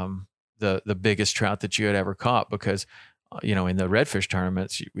the biggest trout that you had ever caught, because in the redfish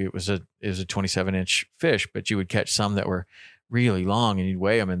tournaments it was a 27-inch fish, but you would catch some that were really long and you'd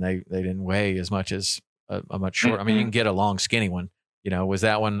weigh them and they didn't weigh as much as a much short. I mean, you can get a long skinny one. Was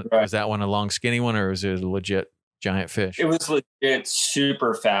that one a long skinny one, or was it a legit giant fish? It was legit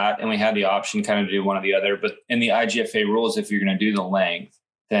super fat, and we had the option kind of to do one or the other. But in the IGFA rules, if you're going to do the length,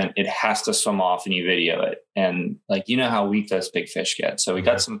 then it has to swim off and you video it. And how weak those big fish get. So we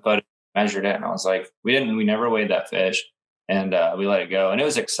got some footage, measured it, and I was like, we never weighed that fish, and we let it go. And it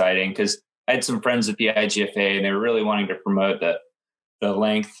was exciting because I had some friends at the IGFA, and they were really wanting to promote the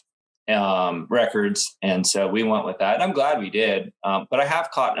length records. And so we went with that, and I'm glad we did. But I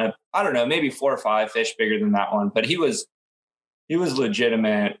have caught, I don't know, maybe 4 or 5 fish bigger than that one, but he was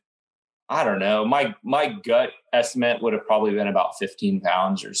legitimate. I don't know. My gut estimate would have probably been about 15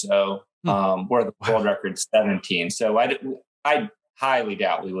 pounds or so, where the world record's 17. So I highly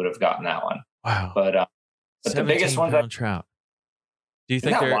doubt we would have gotten that one. Wow. But the biggest one, trout. Do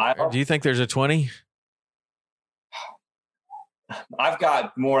you think there's a 20? I've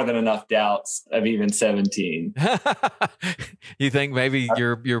got more than enough doubts of even 17. You think maybe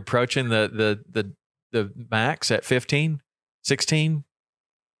you're approaching the max at 15, 16?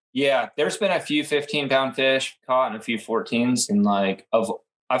 Yeah, there's been a few 15-pound fish caught and a few 14s, and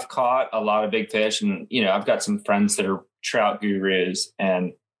I've caught a lot of big fish, and I've got some friends that are trout gurus,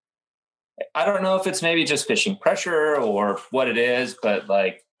 and I don't know if it's maybe just fishing pressure or what it is, but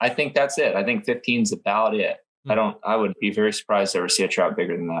I think that's it. I think 15's about it. I would be very surprised to ever see a trout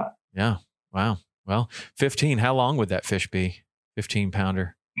bigger than that. Yeah. Wow. Well, 15, how long would that fish be?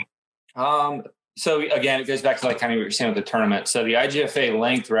 15-pounder. So again, it goes back to kind of what you're saying with the tournament. So the IGFA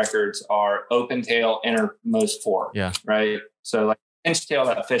length records are open tail, innermost fork. Yeah. Right. So inch tail,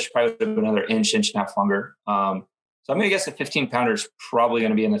 that fish probably would have been another inch and a half longer. So I'm going to guess a 15-pounder is probably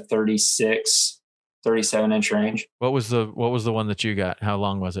going to be in the 36, 37-inch range. What was the one that you got? How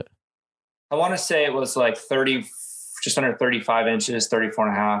long was it? I want to say it was 30, just under 35 inches, 34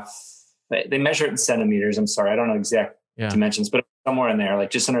 and a half. They measure it in centimeters. I'm sorry. I don't know exact dimensions, but somewhere in there,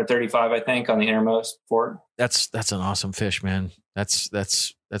 just under 35, I think, on the innermost fork. That's an awesome fish, man.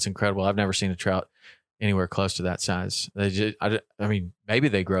 That's incredible. I've never seen a trout anywhere close to that size. I mean, maybe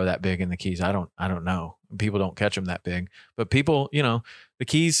they grow that big in the Keys. I don't know. People don't catch them that big, but people, the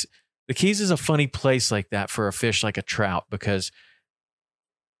Keys is a funny place like that for a fish like a trout, because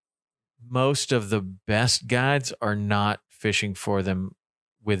most of the best guides are not fishing for them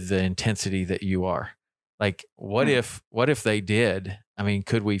with the intensity that you are. What if they did? I mean,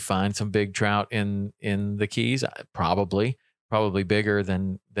 could we find some big trout in the Keys? Probably bigger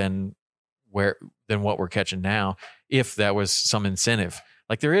than what we're catching now, if that was some incentive.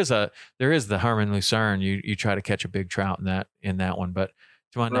 Like there is the Herman Lucerne. You try to catch a big trout in that one, but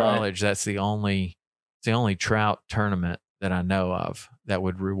to my knowledge, that's the only trout tournament that I know of that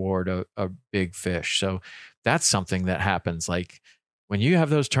would reward a big fish. So that's something that happens. Like when you have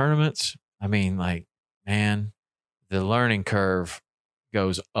those tournaments, I mean, like, man, the learning curve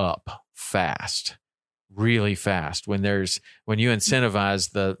goes up fast, really fast. When you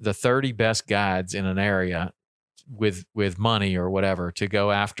incentivize the 30 best guides in an area with money or whatever to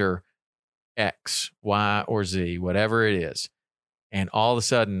go after X, Y, or Z, whatever it is. And all of a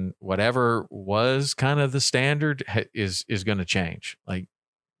sudden, whatever was kind of the standard is going to change. Like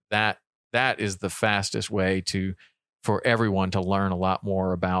that is the fastest way for everyone to learn a lot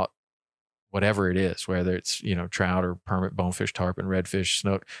more about whatever it is, whether it's, trout or permit bonefish, tarpon, redfish,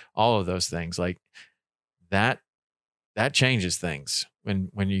 snook, all of those things. Like that changes things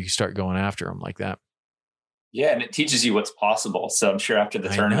when you start going after them like that. Yeah, and it teaches you what's possible. So I'm sure after the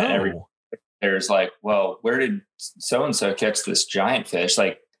tournament, there's like, well, where did so-and-so catch this giant fish?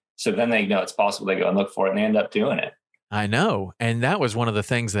 Like, so then they know it's possible. They go and look for it and they end up doing it. I know. And that was one of the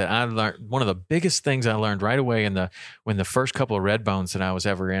things that I learned. One of the biggest things I learned right away when the first couple of red bones that I was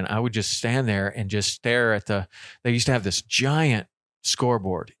ever in, I would just stand there and just stare at they used to have this giant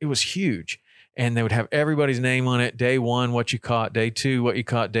scoreboard. It was huge. And they would have everybody's name on it. Day 1, what you caught. Day 2, what you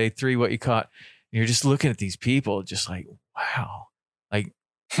caught. Day 3, what you caught. And you're just looking at these people just like, wow. Like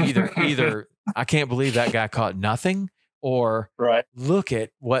either I can't believe that guy caught nothing, or look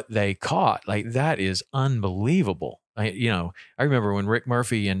at what they caught. Like that is unbelievable. I remember when Rick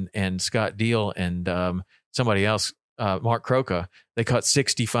Murphy and Scott Deal and somebody else, Mark Croca, they caught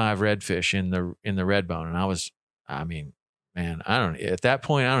 65 redfish in the red bone. And at that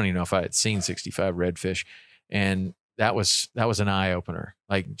point, I don't even know if I had seen 65 redfish. And that was an eye opener.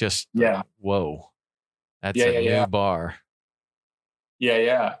 Like just, whoa, that's a new bar.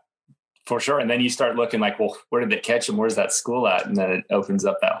 Yeah. For sure. And then you start looking like, well, where did they catch them? Where's that school at? And then it opens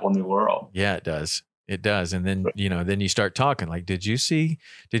up that whole new world. Yeah, it does. It does. And then, then you start talking like, did you see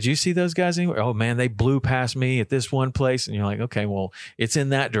those guys anywhere? Oh man, they blew past me at this one place. And you're like, okay, well, it's in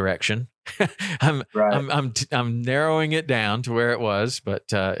that direction. I'm narrowing it down to where it was,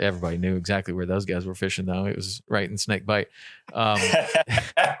 but everybody knew exactly where those guys were fishing though. It was right in Snake Bite. I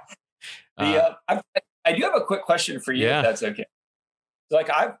do have a quick question for you, if that's okay. Like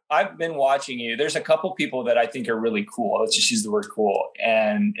I've been watching you. There's a couple people that I think are really cool. Let's just use the word cool,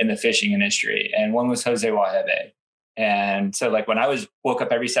 and in the fishing industry. And one was Jose Wajebe. And so like when I woke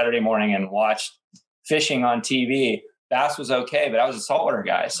up every Saturday morning and watched fishing on TV, bass was okay, but I was a saltwater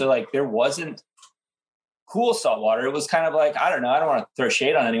guy. So like there wasn't cool saltwater. It was kind of like, I don't know, I don't want to throw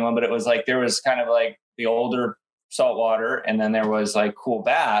shade on anyone, but it was like there was kind of like the older saltwater, and then there was like cool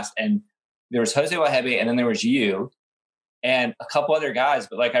bass, and there was Jose Wajebe, and then there was you. And a couple other guys,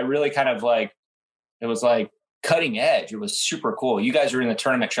 but like I really kind of like, it was like cutting edge. It was super cool. You guys were in the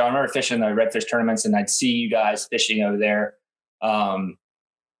tournament show. I remember fishing the redfish tournaments, and I'd see you guys fishing over there,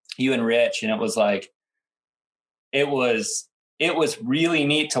 you and Rich, and it was like, it was really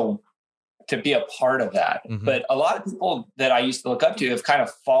neat to be a part of that. Mm-hmm. But a lot of people that I used to look up to have kind of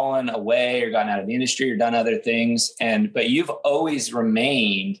fallen away or gotten out of the industry or done other things, but you've always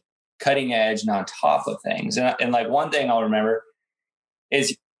remained cutting edge and on top of things. And like one thing I'll remember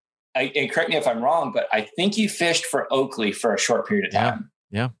is, and correct me if I'm wrong, but I think you fished for Oakley for a short period of time.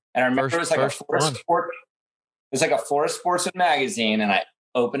 Yeah. And I remember it was like a Forest Sportsman magazine, and I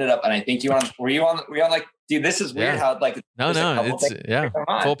opened it up, and I think were you on like, dude, this is weird how like,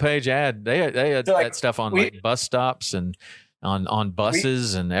 it's full page ad. They had so that stuff on like bus stops and on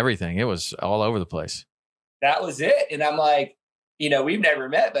buses and everything. It was all over the place. That was it. And I'm like, we've never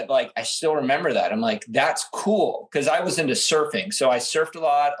met, but like, I still remember that. I'm like, that's cool. Cause I was into surfing. So I surfed a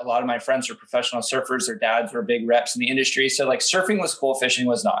lot. A lot of my friends are professional surfers. Their dads were big reps in the industry. So like surfing was cool. Fishing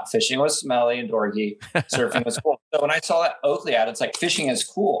was not. Fishing was smelly and dorky. Surfing was cool. So when I saw that Oakley ad, it's like fishing is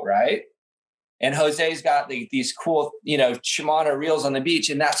cool. Right. And Jose's got these cool, Shimano reels on the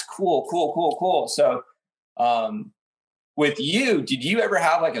beach, and that's cool. So, with you, did you ever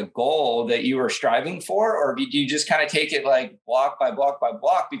have like a goal that you were striving for, or did you just kind of take it like block by block by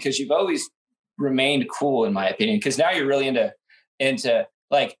block? Because you've always remained cool, in my opinion, because now you're really into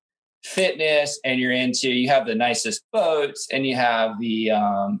like fitness, and you have the nicest boats, and you have the,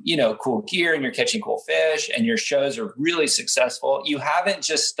 cool gear, and you're catching cool fish, and your shows are really successful. You haven't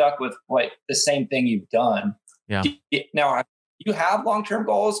just stuck with the same thing you've done. Yeah. Now, do you have long-term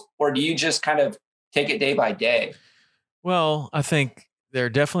goals, or do you just kind of take it day by day? Well, I think they're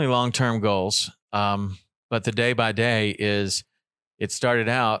definitely long-term goals. But the day by day it started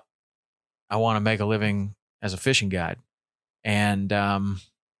out, I want to make a living as a fishing guide. And,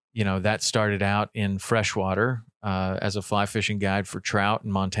 that started out in freshwater as a fly fishing guide for trout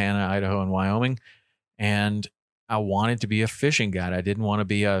in Montana, Idaho, and Wyoming. And I wanted to be a fishing guide. I didn't want to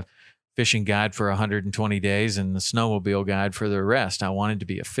be a fishing guide for 120 days and the snowmobile guide for the rest. I wanted to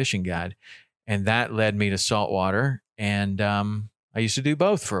be a fishing guide. And that led me to saltwater. And I used to do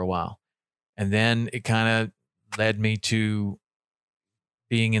both for a while. And then it kind of led me to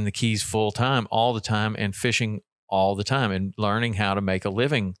being in the Keys full time, all the time, and fishing all the time, and learning how to make a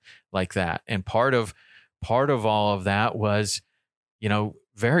living like that. And part of all of that was,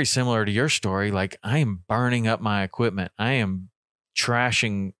 very similar to your story. Like, I am burning up my equipment. I am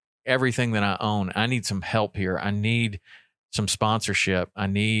trashing everything that I own. I need some help here. I need some sponsorship. I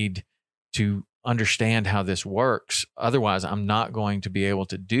need to understand how this works. Otherwise, I'm not going to be able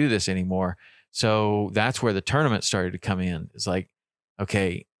to do this anymore. So that's where the tournament started to come in. It's like,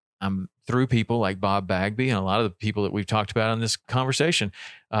 okay, I'm through people like Bob Bagby and a lot of the people that we've talked about in this conversation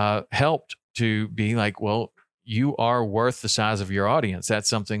helped to be like, well, you are worth the size of your audience. That's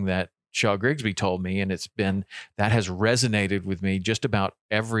something that Shaw Grigsby told me. And that has resonated with me just about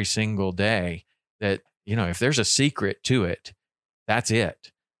every single day, that, if there's a secret to it, that's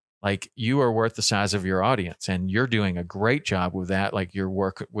it. Like, you are worth the size of your audience, and you're doing a great job with that. Like, your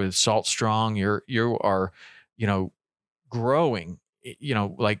work with Salt Strong, you are, growing.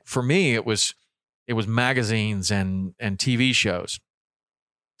 Like, for me, it was magazines and TV shows.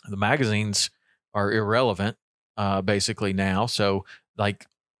 The magazines are irrelevant, basically now. So, like,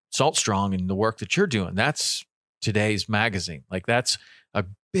 Salt Strong and the work that you're doing, that's today's magazine. Like, that's a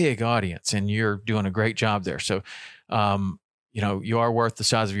big audience, and you're doing a great job there. So, you are worth the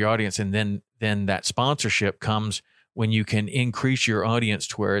size of your audience. And then that sponsorship comes when you can increase your audience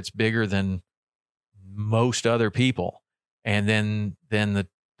to where it's bigger than most other people. And then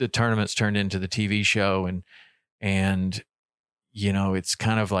the tournaments turned into the TV show. And it's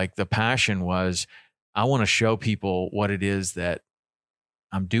kind of like the passion was, I want to show people what it is that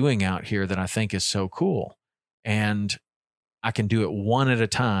I'm doing out here that I think is so cool. And I can do it one at a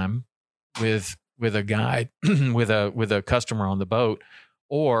time with a guide, with a customer on the boat,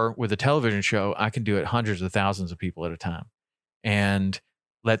 or with a television show. I can do it hundreds of thousands of people at a time. And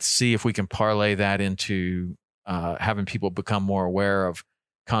let's see if we can parlay that into having people become more aware of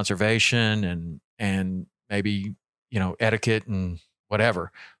conservation and maybe, etiquette and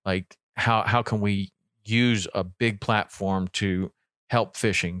whatever. Like, how can we use a big platform to help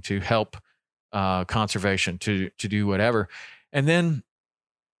fishing, to help conservation, to do whatever. And then,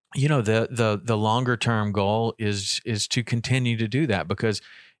 the longer term goal is to continue to do that, because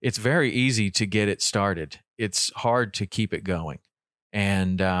it's very easy to get it started. It's hard to keep it going.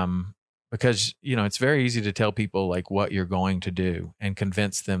 And because, it's very easy to tell people like what you're going to do and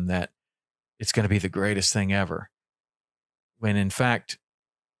convince them that it's going to be the greatest thing ever. When in fact,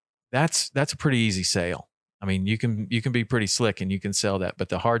 that's a pretty easy sale. I mean, you can be pretty slick and you can sell that, but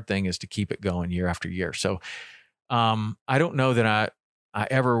the hard thing is to keep it going year after year. So I don't know that I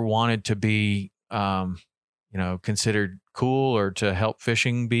ever wanted to be, considered cool or to help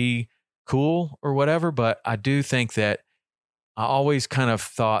fishing be cool or whatever. But I do think that I always kind of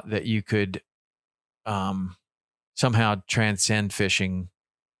thought that you could somehow transcend fishing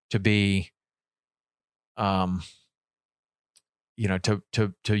to be, to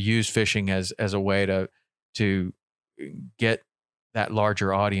use fishing as a way to get that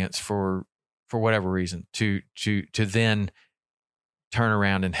larger audience for whatever reason, to then turn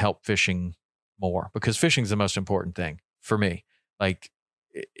around and help fishing more, because fishing is the most important thing for me. Like,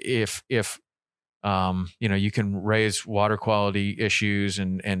 if you can raise water quality issues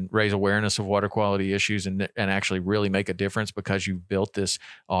and raise awareness of water quality issues and actually really make a difference because you've built this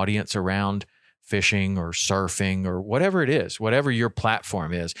audience around fishing or surfing or whatever it is, whatever your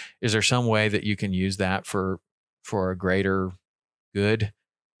platform is there some way that you can use that for a greater good?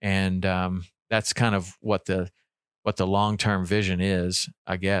 And that's kind of what the long-term vision is,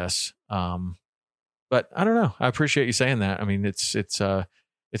 I guess. But I don't know. I appreciate you saying that. I mean, it's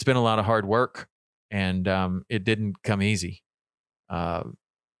been a lot of hard work, and it didn't come easy,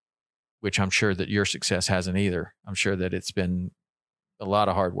 which I'm sure that your success hasn't either. I'm sure that it's been a lot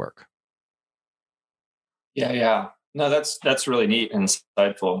of hard work. Yeah. No, that's really neat and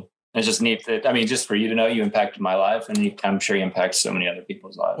insightful. It's just neat that, I mean, just for you to know you impacted my life, and I'm sure you impact so many other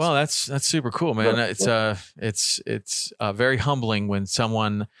people's lives. Well, that's super cool, man. It's very humbling when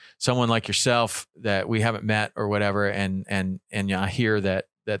someone like yourself that we haven't met or whatever, and I hear that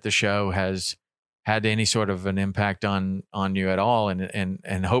the show has had any sort of an impact on you at all,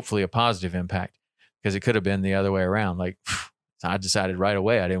 and hopefully a positive impact, because it could have been the other way around. Like, I decided right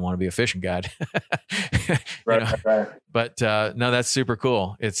away I didn't want to be a fishing guide. Right. But no, that's super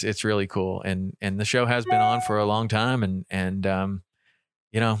cool. It's really cool, and the show has been on for a long time, and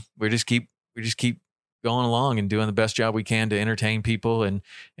we just keep going along and doing the best job we can to entertain people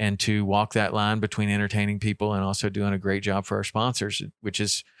and to walk that line between entertaining people and also doing a great job for our sponsors, which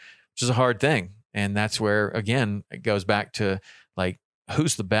is a hard thing. And that's where, again, it goes back to, like,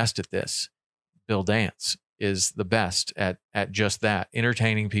 who's the best at this? Bill Dance is the best at just that,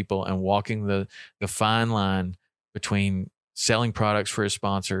 entertaining people and walking the fine line between selling products for his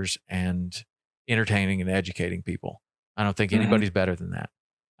sponsors and entertaining and educating people. I don't think anybody's better than that.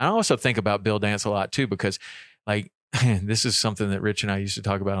 I also think about Bill Dance a lot too, because, like, this is something that Rich and I used to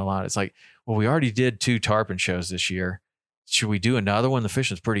talk about a lot. It's like, well, we already did 2 tarpon shows this year. Should we do another one? The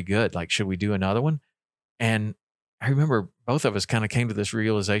fishing's pretty good. Like, should we do another one? And I remember both of us kind of came to this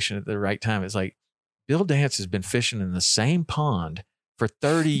realization at the right time. It's like, Bill Dance has been fishing in the same pond for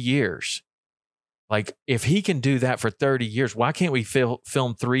 30 years. Like, if he can do that for 30 years, why can't we film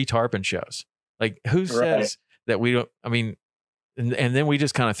 3 tarpon shows? Like, who says that we don't? I mean, and then we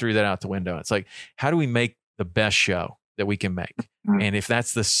just kind of threw that out the window. It's like, how do we make the best show that we can make? And if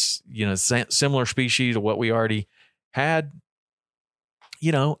that's this, similar species to what we already had,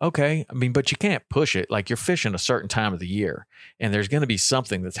 okay. I mean, but you can't push it. Like, you're fishing a certain time of the year, and there's going to be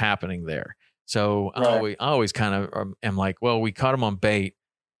something that's happening there. So I always kind of am like, well, we caught them on bait.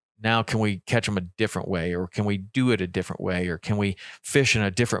 Now, can we catch them a different way, or can we do it a different way, or can we fish in a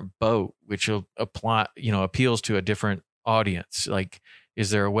different boat, which will appeals to a different audience? Like,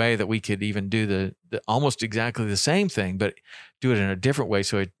 is there a way that we could even do the almost exactly the same thing, but do it in a different way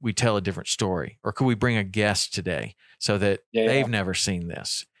so we tell a different story? Or could we bring a guest today so that they've never seen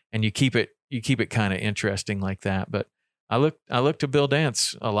this, and you keep it kind of interesting like that? But I look to Bill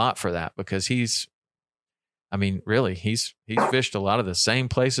Dance a lot for that, because he's fished a lot of the same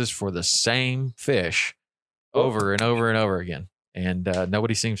places for the same fish over and over and over again, and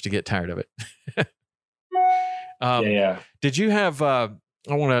nobody seems to get tired of it. Did you have? I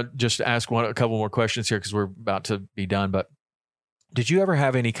want to just ask a couple more questions here, because we're about to be done. But did you ever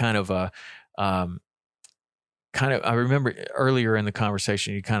have any kind of I remember earlier in the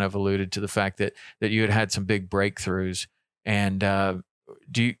conversation you kind of alluded to the fact that you had some big breakthroughs, and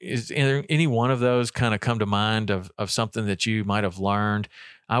is there any one of those kind of come to mind of something that you might have learned?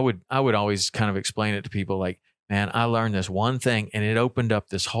 I would always kind of explain it to people like, man, I learned this one thing, and it opened up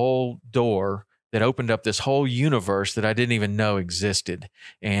this whole door that opened up this whole universe that I didn't even know existed.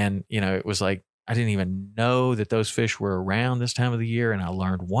 And, it was like, I didn't even know that those fish were around this time of the year. And I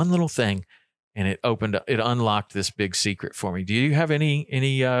learned one little thing, and it unlocked this big secret for me. Do you have any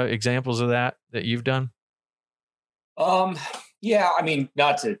examples of that you've done? Yeah, I mean,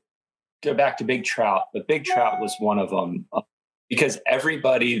 not to go back to big trout, but big trout was one of them, because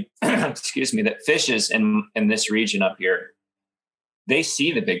everybody, that fishes in this region up here, they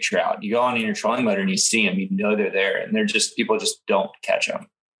see the big trout. You go on in your trolling motor and you see them, they're there, and people just don't catch them.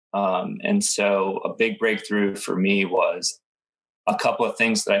 And so a big breakthrough for me was a couple of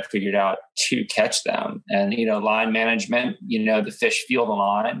things that I figured out to catch them. And, line management, the fish feel the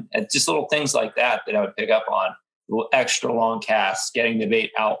line, and just little things like that I would pick up on. Little extra long casts, getting the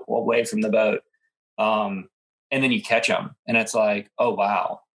bait out away from the boat. And then you catch them, and it's like, oh,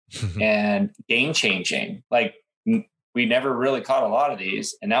 wow. And game changing. Like, we never really caught a lot of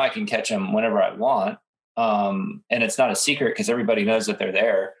these, and now I can catch them whenever I want. And it's not a secret because everybody knows that they're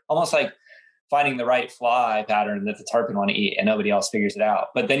there. Almost like finding the right fly pattern that the tarpon want to eat, and nobody else figures it out.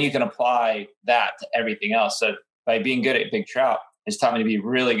 But then you can apply that to everything else. So by being good at big trout, it's taught me to be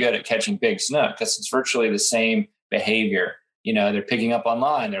really good at catching big snook, because it's virtually the same behavior. They're picking up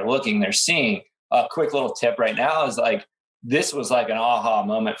online, they're looking, they're seeing. A quick little tip right now is like, this was like an aha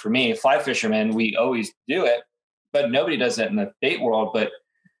moment for me. Fly fishermen, we always do it, but nobody does it in the bait world. But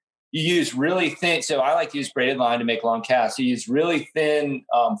you use really thin. So I like to use braided line to make long casts. You use really thin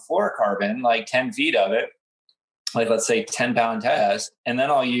fluorocarbon, like 10 feet of it, like let's say 10-pound test. And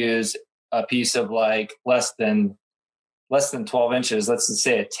then I'll use a piece of like less than 12 inches. Let's just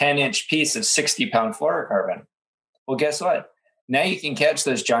say a 10-inch piece of 60-pound fluorocarbon. Well, guess what? Now you can catch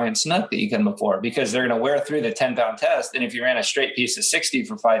those giant snook that you couldn't before, because they're going to wear through the 10-pound test. And if you ran a straight piece of 60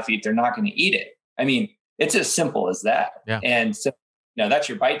 for 5 feet, they're not going to eat it. I mean, it's as simple as that. Yeah. And so, that's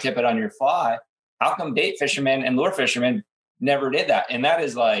your bite tippet on your fly. How come bait fishermen and lure fishermen never did that? And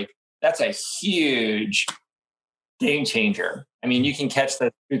that's a huge game changer. I mean, you can catch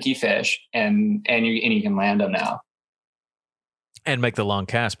the spooky fish and you can land them now. and make the long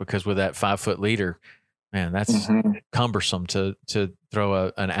cast, because with that 5-foot leader, man, that's cumbersome to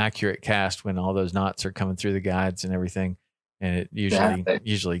throw an accurate cast when all those knots are coming through the guides and everything, and it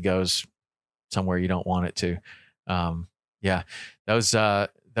usually goes somewhere you don't want it to.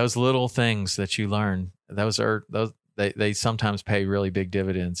 Those little things that you learn, they sometimes pay really big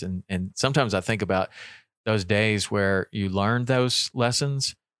dividends, and sometimes I think about those days where you learned those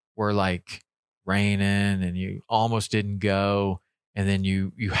lessons were like raining and you almost didn't go, and then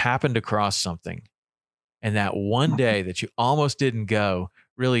you happened to cross something. And that one day that you almost didn't go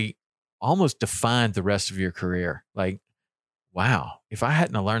really almost defined the rest of your career. Like, wow, if I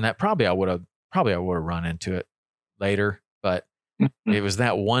hadn't learned that, probably I would have run into it later. But it was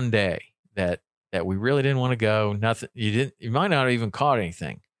that one day that we really didn't want to go. Nothing. You might not have even caught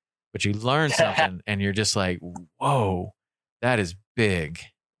anything, but you learned something, and you're just like, whoa, that is big,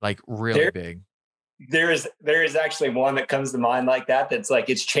 like really big. There is actually one that comes to mind like that. That's like,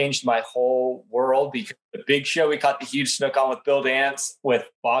 it's changed my whole world, because the big show we caught the huge snook on with Bill Dance with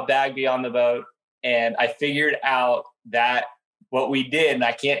Bob Bagby on the boat. And I figured out that what we did, and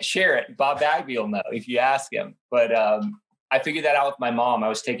I can't share it. Bob Bagby will know if you ask him. But I figured that out with my mom. I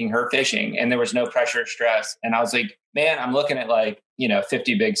was taking her fishing, and there was no pressure or stress. And I was like, man, I'm looking at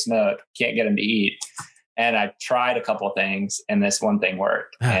 50 big snook. Can't get them to eat. And I tried a couple of things, and this one thing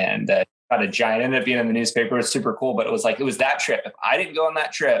worked. And got a giant, ended up being in the newspaper. It was super cool, but it was that trip. If I didn't go on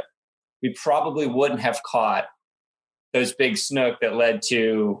that trip, we probably wouldn't have caught those big snook that led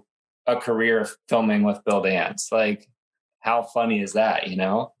to a career of filming with Bill Dance. Like, how funny is that,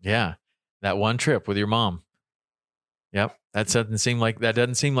 Yeah. That one trip with your mom. Yep. That doesn't seem like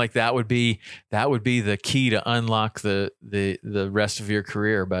that would be the key to unlock the rest of your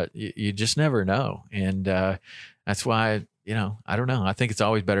career, but you just never know. And that's why, I don't know. I think it's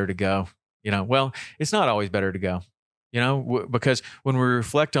always better to go. Well, it's not always better to go, because when we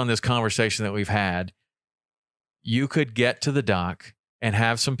reflect on this conversation that we've had, you could get to the dock and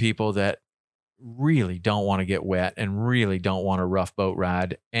have some people that really don't want to get wet and really don't want a rough boat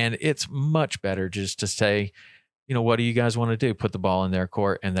ride. And it's much better just to say, what do you guys want to do? Put the ball in their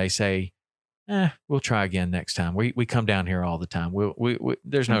court. And they say, we'll try again next time. We come down here all the time.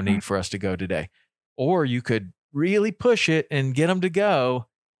 There's no need for us to go today. Or you could really push it and get them to go.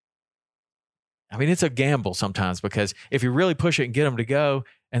 I mean, it's a gamble sometimes, because if you really push it and get them to go,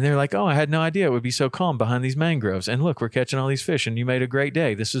 and they're like, oh, I had no idea it would be so calm behind these mangroves. And look, we're catching all these fish, and you made a great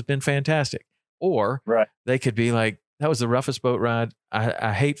day. This has been fantastic. Or they could be like, that was the roughest boat ride.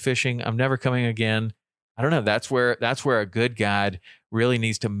 I hate fishing. I'm never coming again. I don't know. That's where a good guide really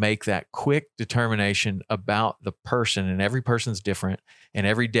needs to make that quick determination about the person. And every person's different, and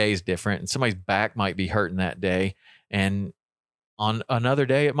every day is different. And somebody's back might be hurting that day, and on another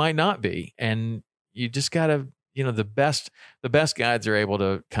day it might not be. And you just gotta, the best guides are able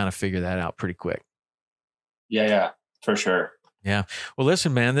to kind of figure that out pretty quick. Yeah, for sure. Yeah. Well,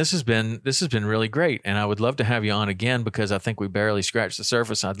 listen, man, this has been really great, and I would love to have you on again, because I think we barely scratched the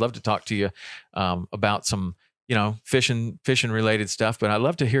surface. I'd love to talk to you about some, fishing related stuff, but I'd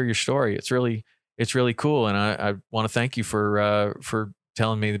love to hear your story. It's really cool, and I want to thank you for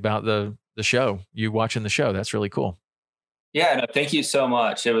telling me about the show. You watching the show, that's really cool. Yeah, no, thank you so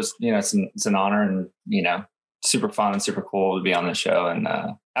much. It was, it's an honor, and super fun and super cool to be on the show. And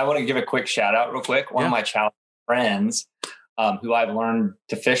I want to give a quick shout out real quick. One of my childhood friends, who I've learned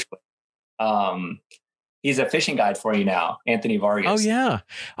to fish with. He's a fishing guide for you now, Anthony Vargas. Oh yeah.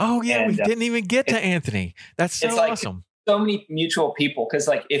 And, we didn't even get to Anthony. That's so awesome. So many mutual people, because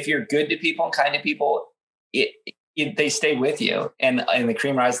if you're good to people and kind to people, they stay with you, and the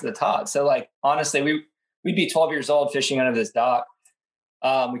cream rises to the top. So honestly, we'd be 12 years old fishing under this dock.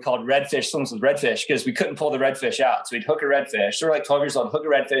 We called redfish swims with redfish, because we couldn't pull the redfish out. So we'd hook a redfish. So we're 12 years old, hook a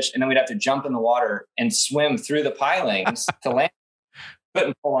redfish, and then we'd have to jump in the water and swim through the pilings to land.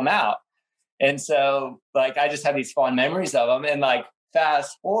 Couldn't pull them out. And so I just have these fond memories of them. And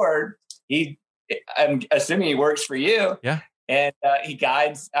fast forward, I'm assuming he works for you. Yeah. And he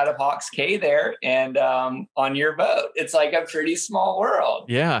guides out of Hawks Cay there, and on your boat. It's like a pretty small world.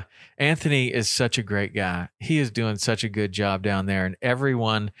 Yeah. Anthony is such a great guy. He is doing such a good job down there. And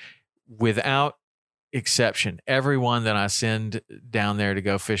everyone, without exception, everyone that I send down there to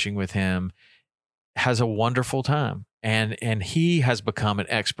go fishing with him has a wonderful time. And he has become an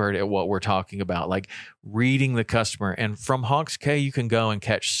expert at what we're talking about, like reading the customer. And from Hawks Cay, you can go and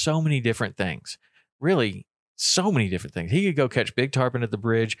catch so many different things. Really, so many different things. He could go catch big tarpon at the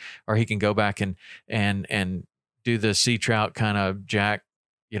bridge, or he can go back and do the sea trout kind of jack,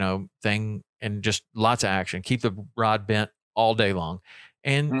 thing, and just lots of action. Keep the rod bent all day long.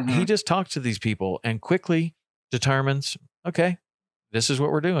 And he just talks to these people and quickly determines, okay, this is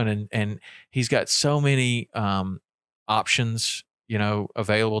what we're doing. And he's got so many options,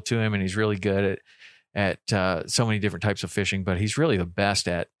 available to him, and he's really good at so many different types of fishing, but he's really the best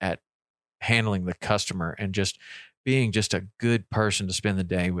at handling the customer and just being just a good person to spend the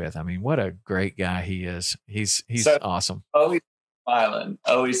day with. I mean, what a great guy he is. He's so awesome. Always smiling.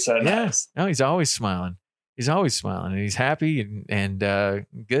 Always so nice. No, he's always smiling. He's always smiling, and he's happy and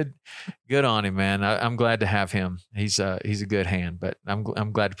good on him, man. I'm glad to have him. He's a good hand, but I'm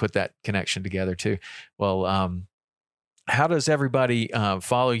glad to put that connection together too. Well, how does everybody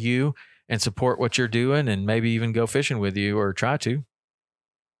follow you and support what you're doing, and maybe even go fishing with you or try to?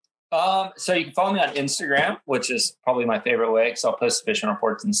 So you can follow me on Instagram, which is probably my favorite way, because I'll post fishing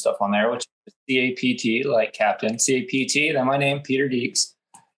reports and stuff on there, which is CAPT, like Captain, CAPT, then my name, Peter Deeks.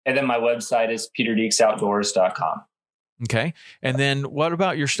 And then my website is peterdeeksoutdoors.com. Okay. And then what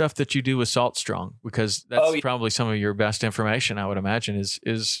about your stuff that you do with Salt Strong? Because that's probably some of your best information, I would imagine,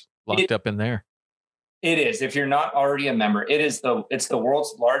 is locked up in there. It is. If you're not already a member, it's the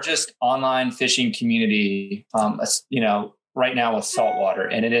world's largest online fishing community, right now with saltwater,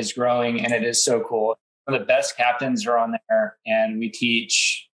 and it is growing, and it is so cool. Some of the best captains are on there, and we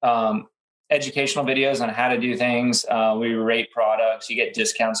teach educational videos on how to do things. We rate products, you get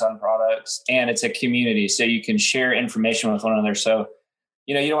discounts on products, and it's a community, so you can share information with one another. So,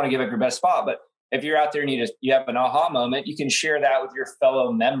 you don't want to give up your best spot, but if you're out there and you have an aha moment, you can share that with your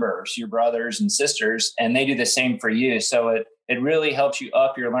fellow members, your brothers and sisters, and they do the same for you. So it really helps you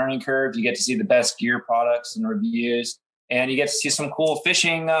up your learning curve. You get to see the best gear products and reviews, and you get to see some cool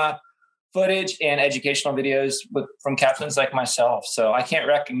fishing footage and educational videos from captains like myself. So I can't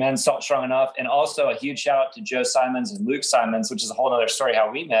recommend Salt Strong enough. And also a huge shout out to Joe Simons and Luke Simons, which is a whole other story how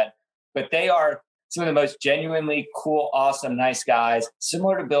we met. But they are some of the most genuinely cool, awesome, nice guys,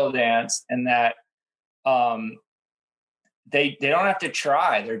 similar to Bill Dance, in that they don't have to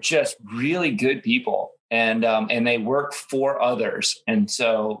try. They're just really good people, and they work for others. And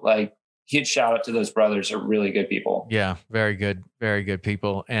so, huge shout out to those brothers. They're really good people. Yeah, very good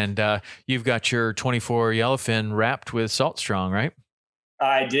people. And you've got your 24 yellowfin wrapped with Salt Strong, right?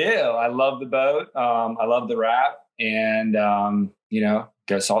 I do. I love the boat. I love the wrap, and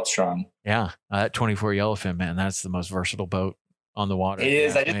go Salt Strong. Yeah, that 24 yellowfin, man, that's the most versatile boat on the water. It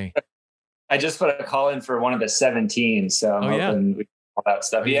is. I just put a call in for one of the 17, so I'm hoping we all that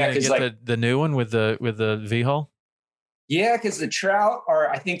stuff. Because the new one with the V-hull. Yeah, because the trout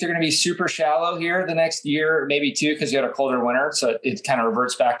I think they're going to be super shallow here the next year, maybe two, because you had a colder winter. So it kind of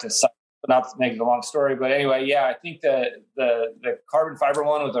reverts back to, not to make it a long story. But anyway, yeah, I think the carbon fiber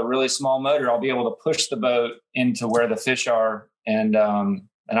one with a really small motor, I'll be able to push the boat into where the fish are. And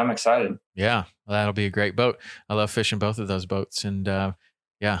I'm excited. Yeah, well, that'll be a great boat. I love fishing both of those boats. And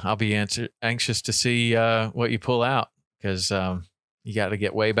I'll be anxious to see what you pull out, because you got to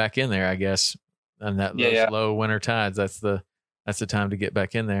get way back in there, I guess. And those low winter tides, that's the time to get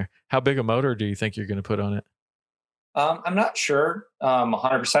back in there. How big a motor do you think you're going to put on it? I'm not sure.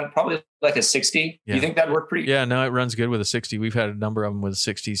 100%, probably like a 60. Yeah. Do you think that'd work pretty? Yeah, no, it runs good with a 60. We've had a number of them with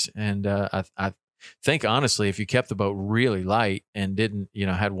 60s, and I think honestly, if you kept the boat really light and didn't,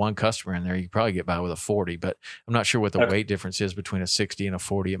 had one customer in there, you could probably get by with a 40. But I'm not sure what the weight difference is between a 60 and a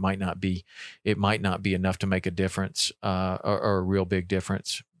 40. It might not be enough to make a difference, or a real big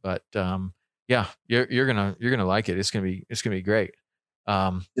difference. But yeah, you're gonna like it. It's gonna be great.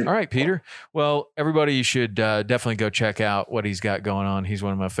 All right, Peter. Well, everybody, you should definitely go check out what he's got going on. He's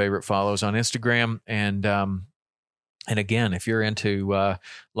one of my favorite follows on Instagram, and again, if you're into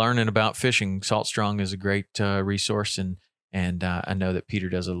learning about fishing, Salt Strong is a great resource, and I know that Peter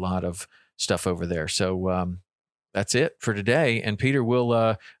does a lot of stuff over there. So that's it for today. And Peter,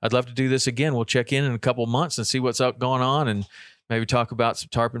 I'd love to do this again. We'll check in a couple months and see what's going on, and maybe talk about some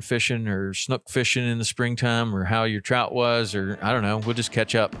tarpon fishing or snook fishing in the springtime, or how your trout was, or I don't know. We'll just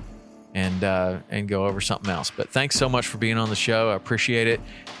catch up and go over something else. But thanks so much for being on the show. I appreciate it.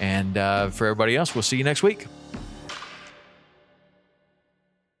 And for everybody else, we'll see you next week.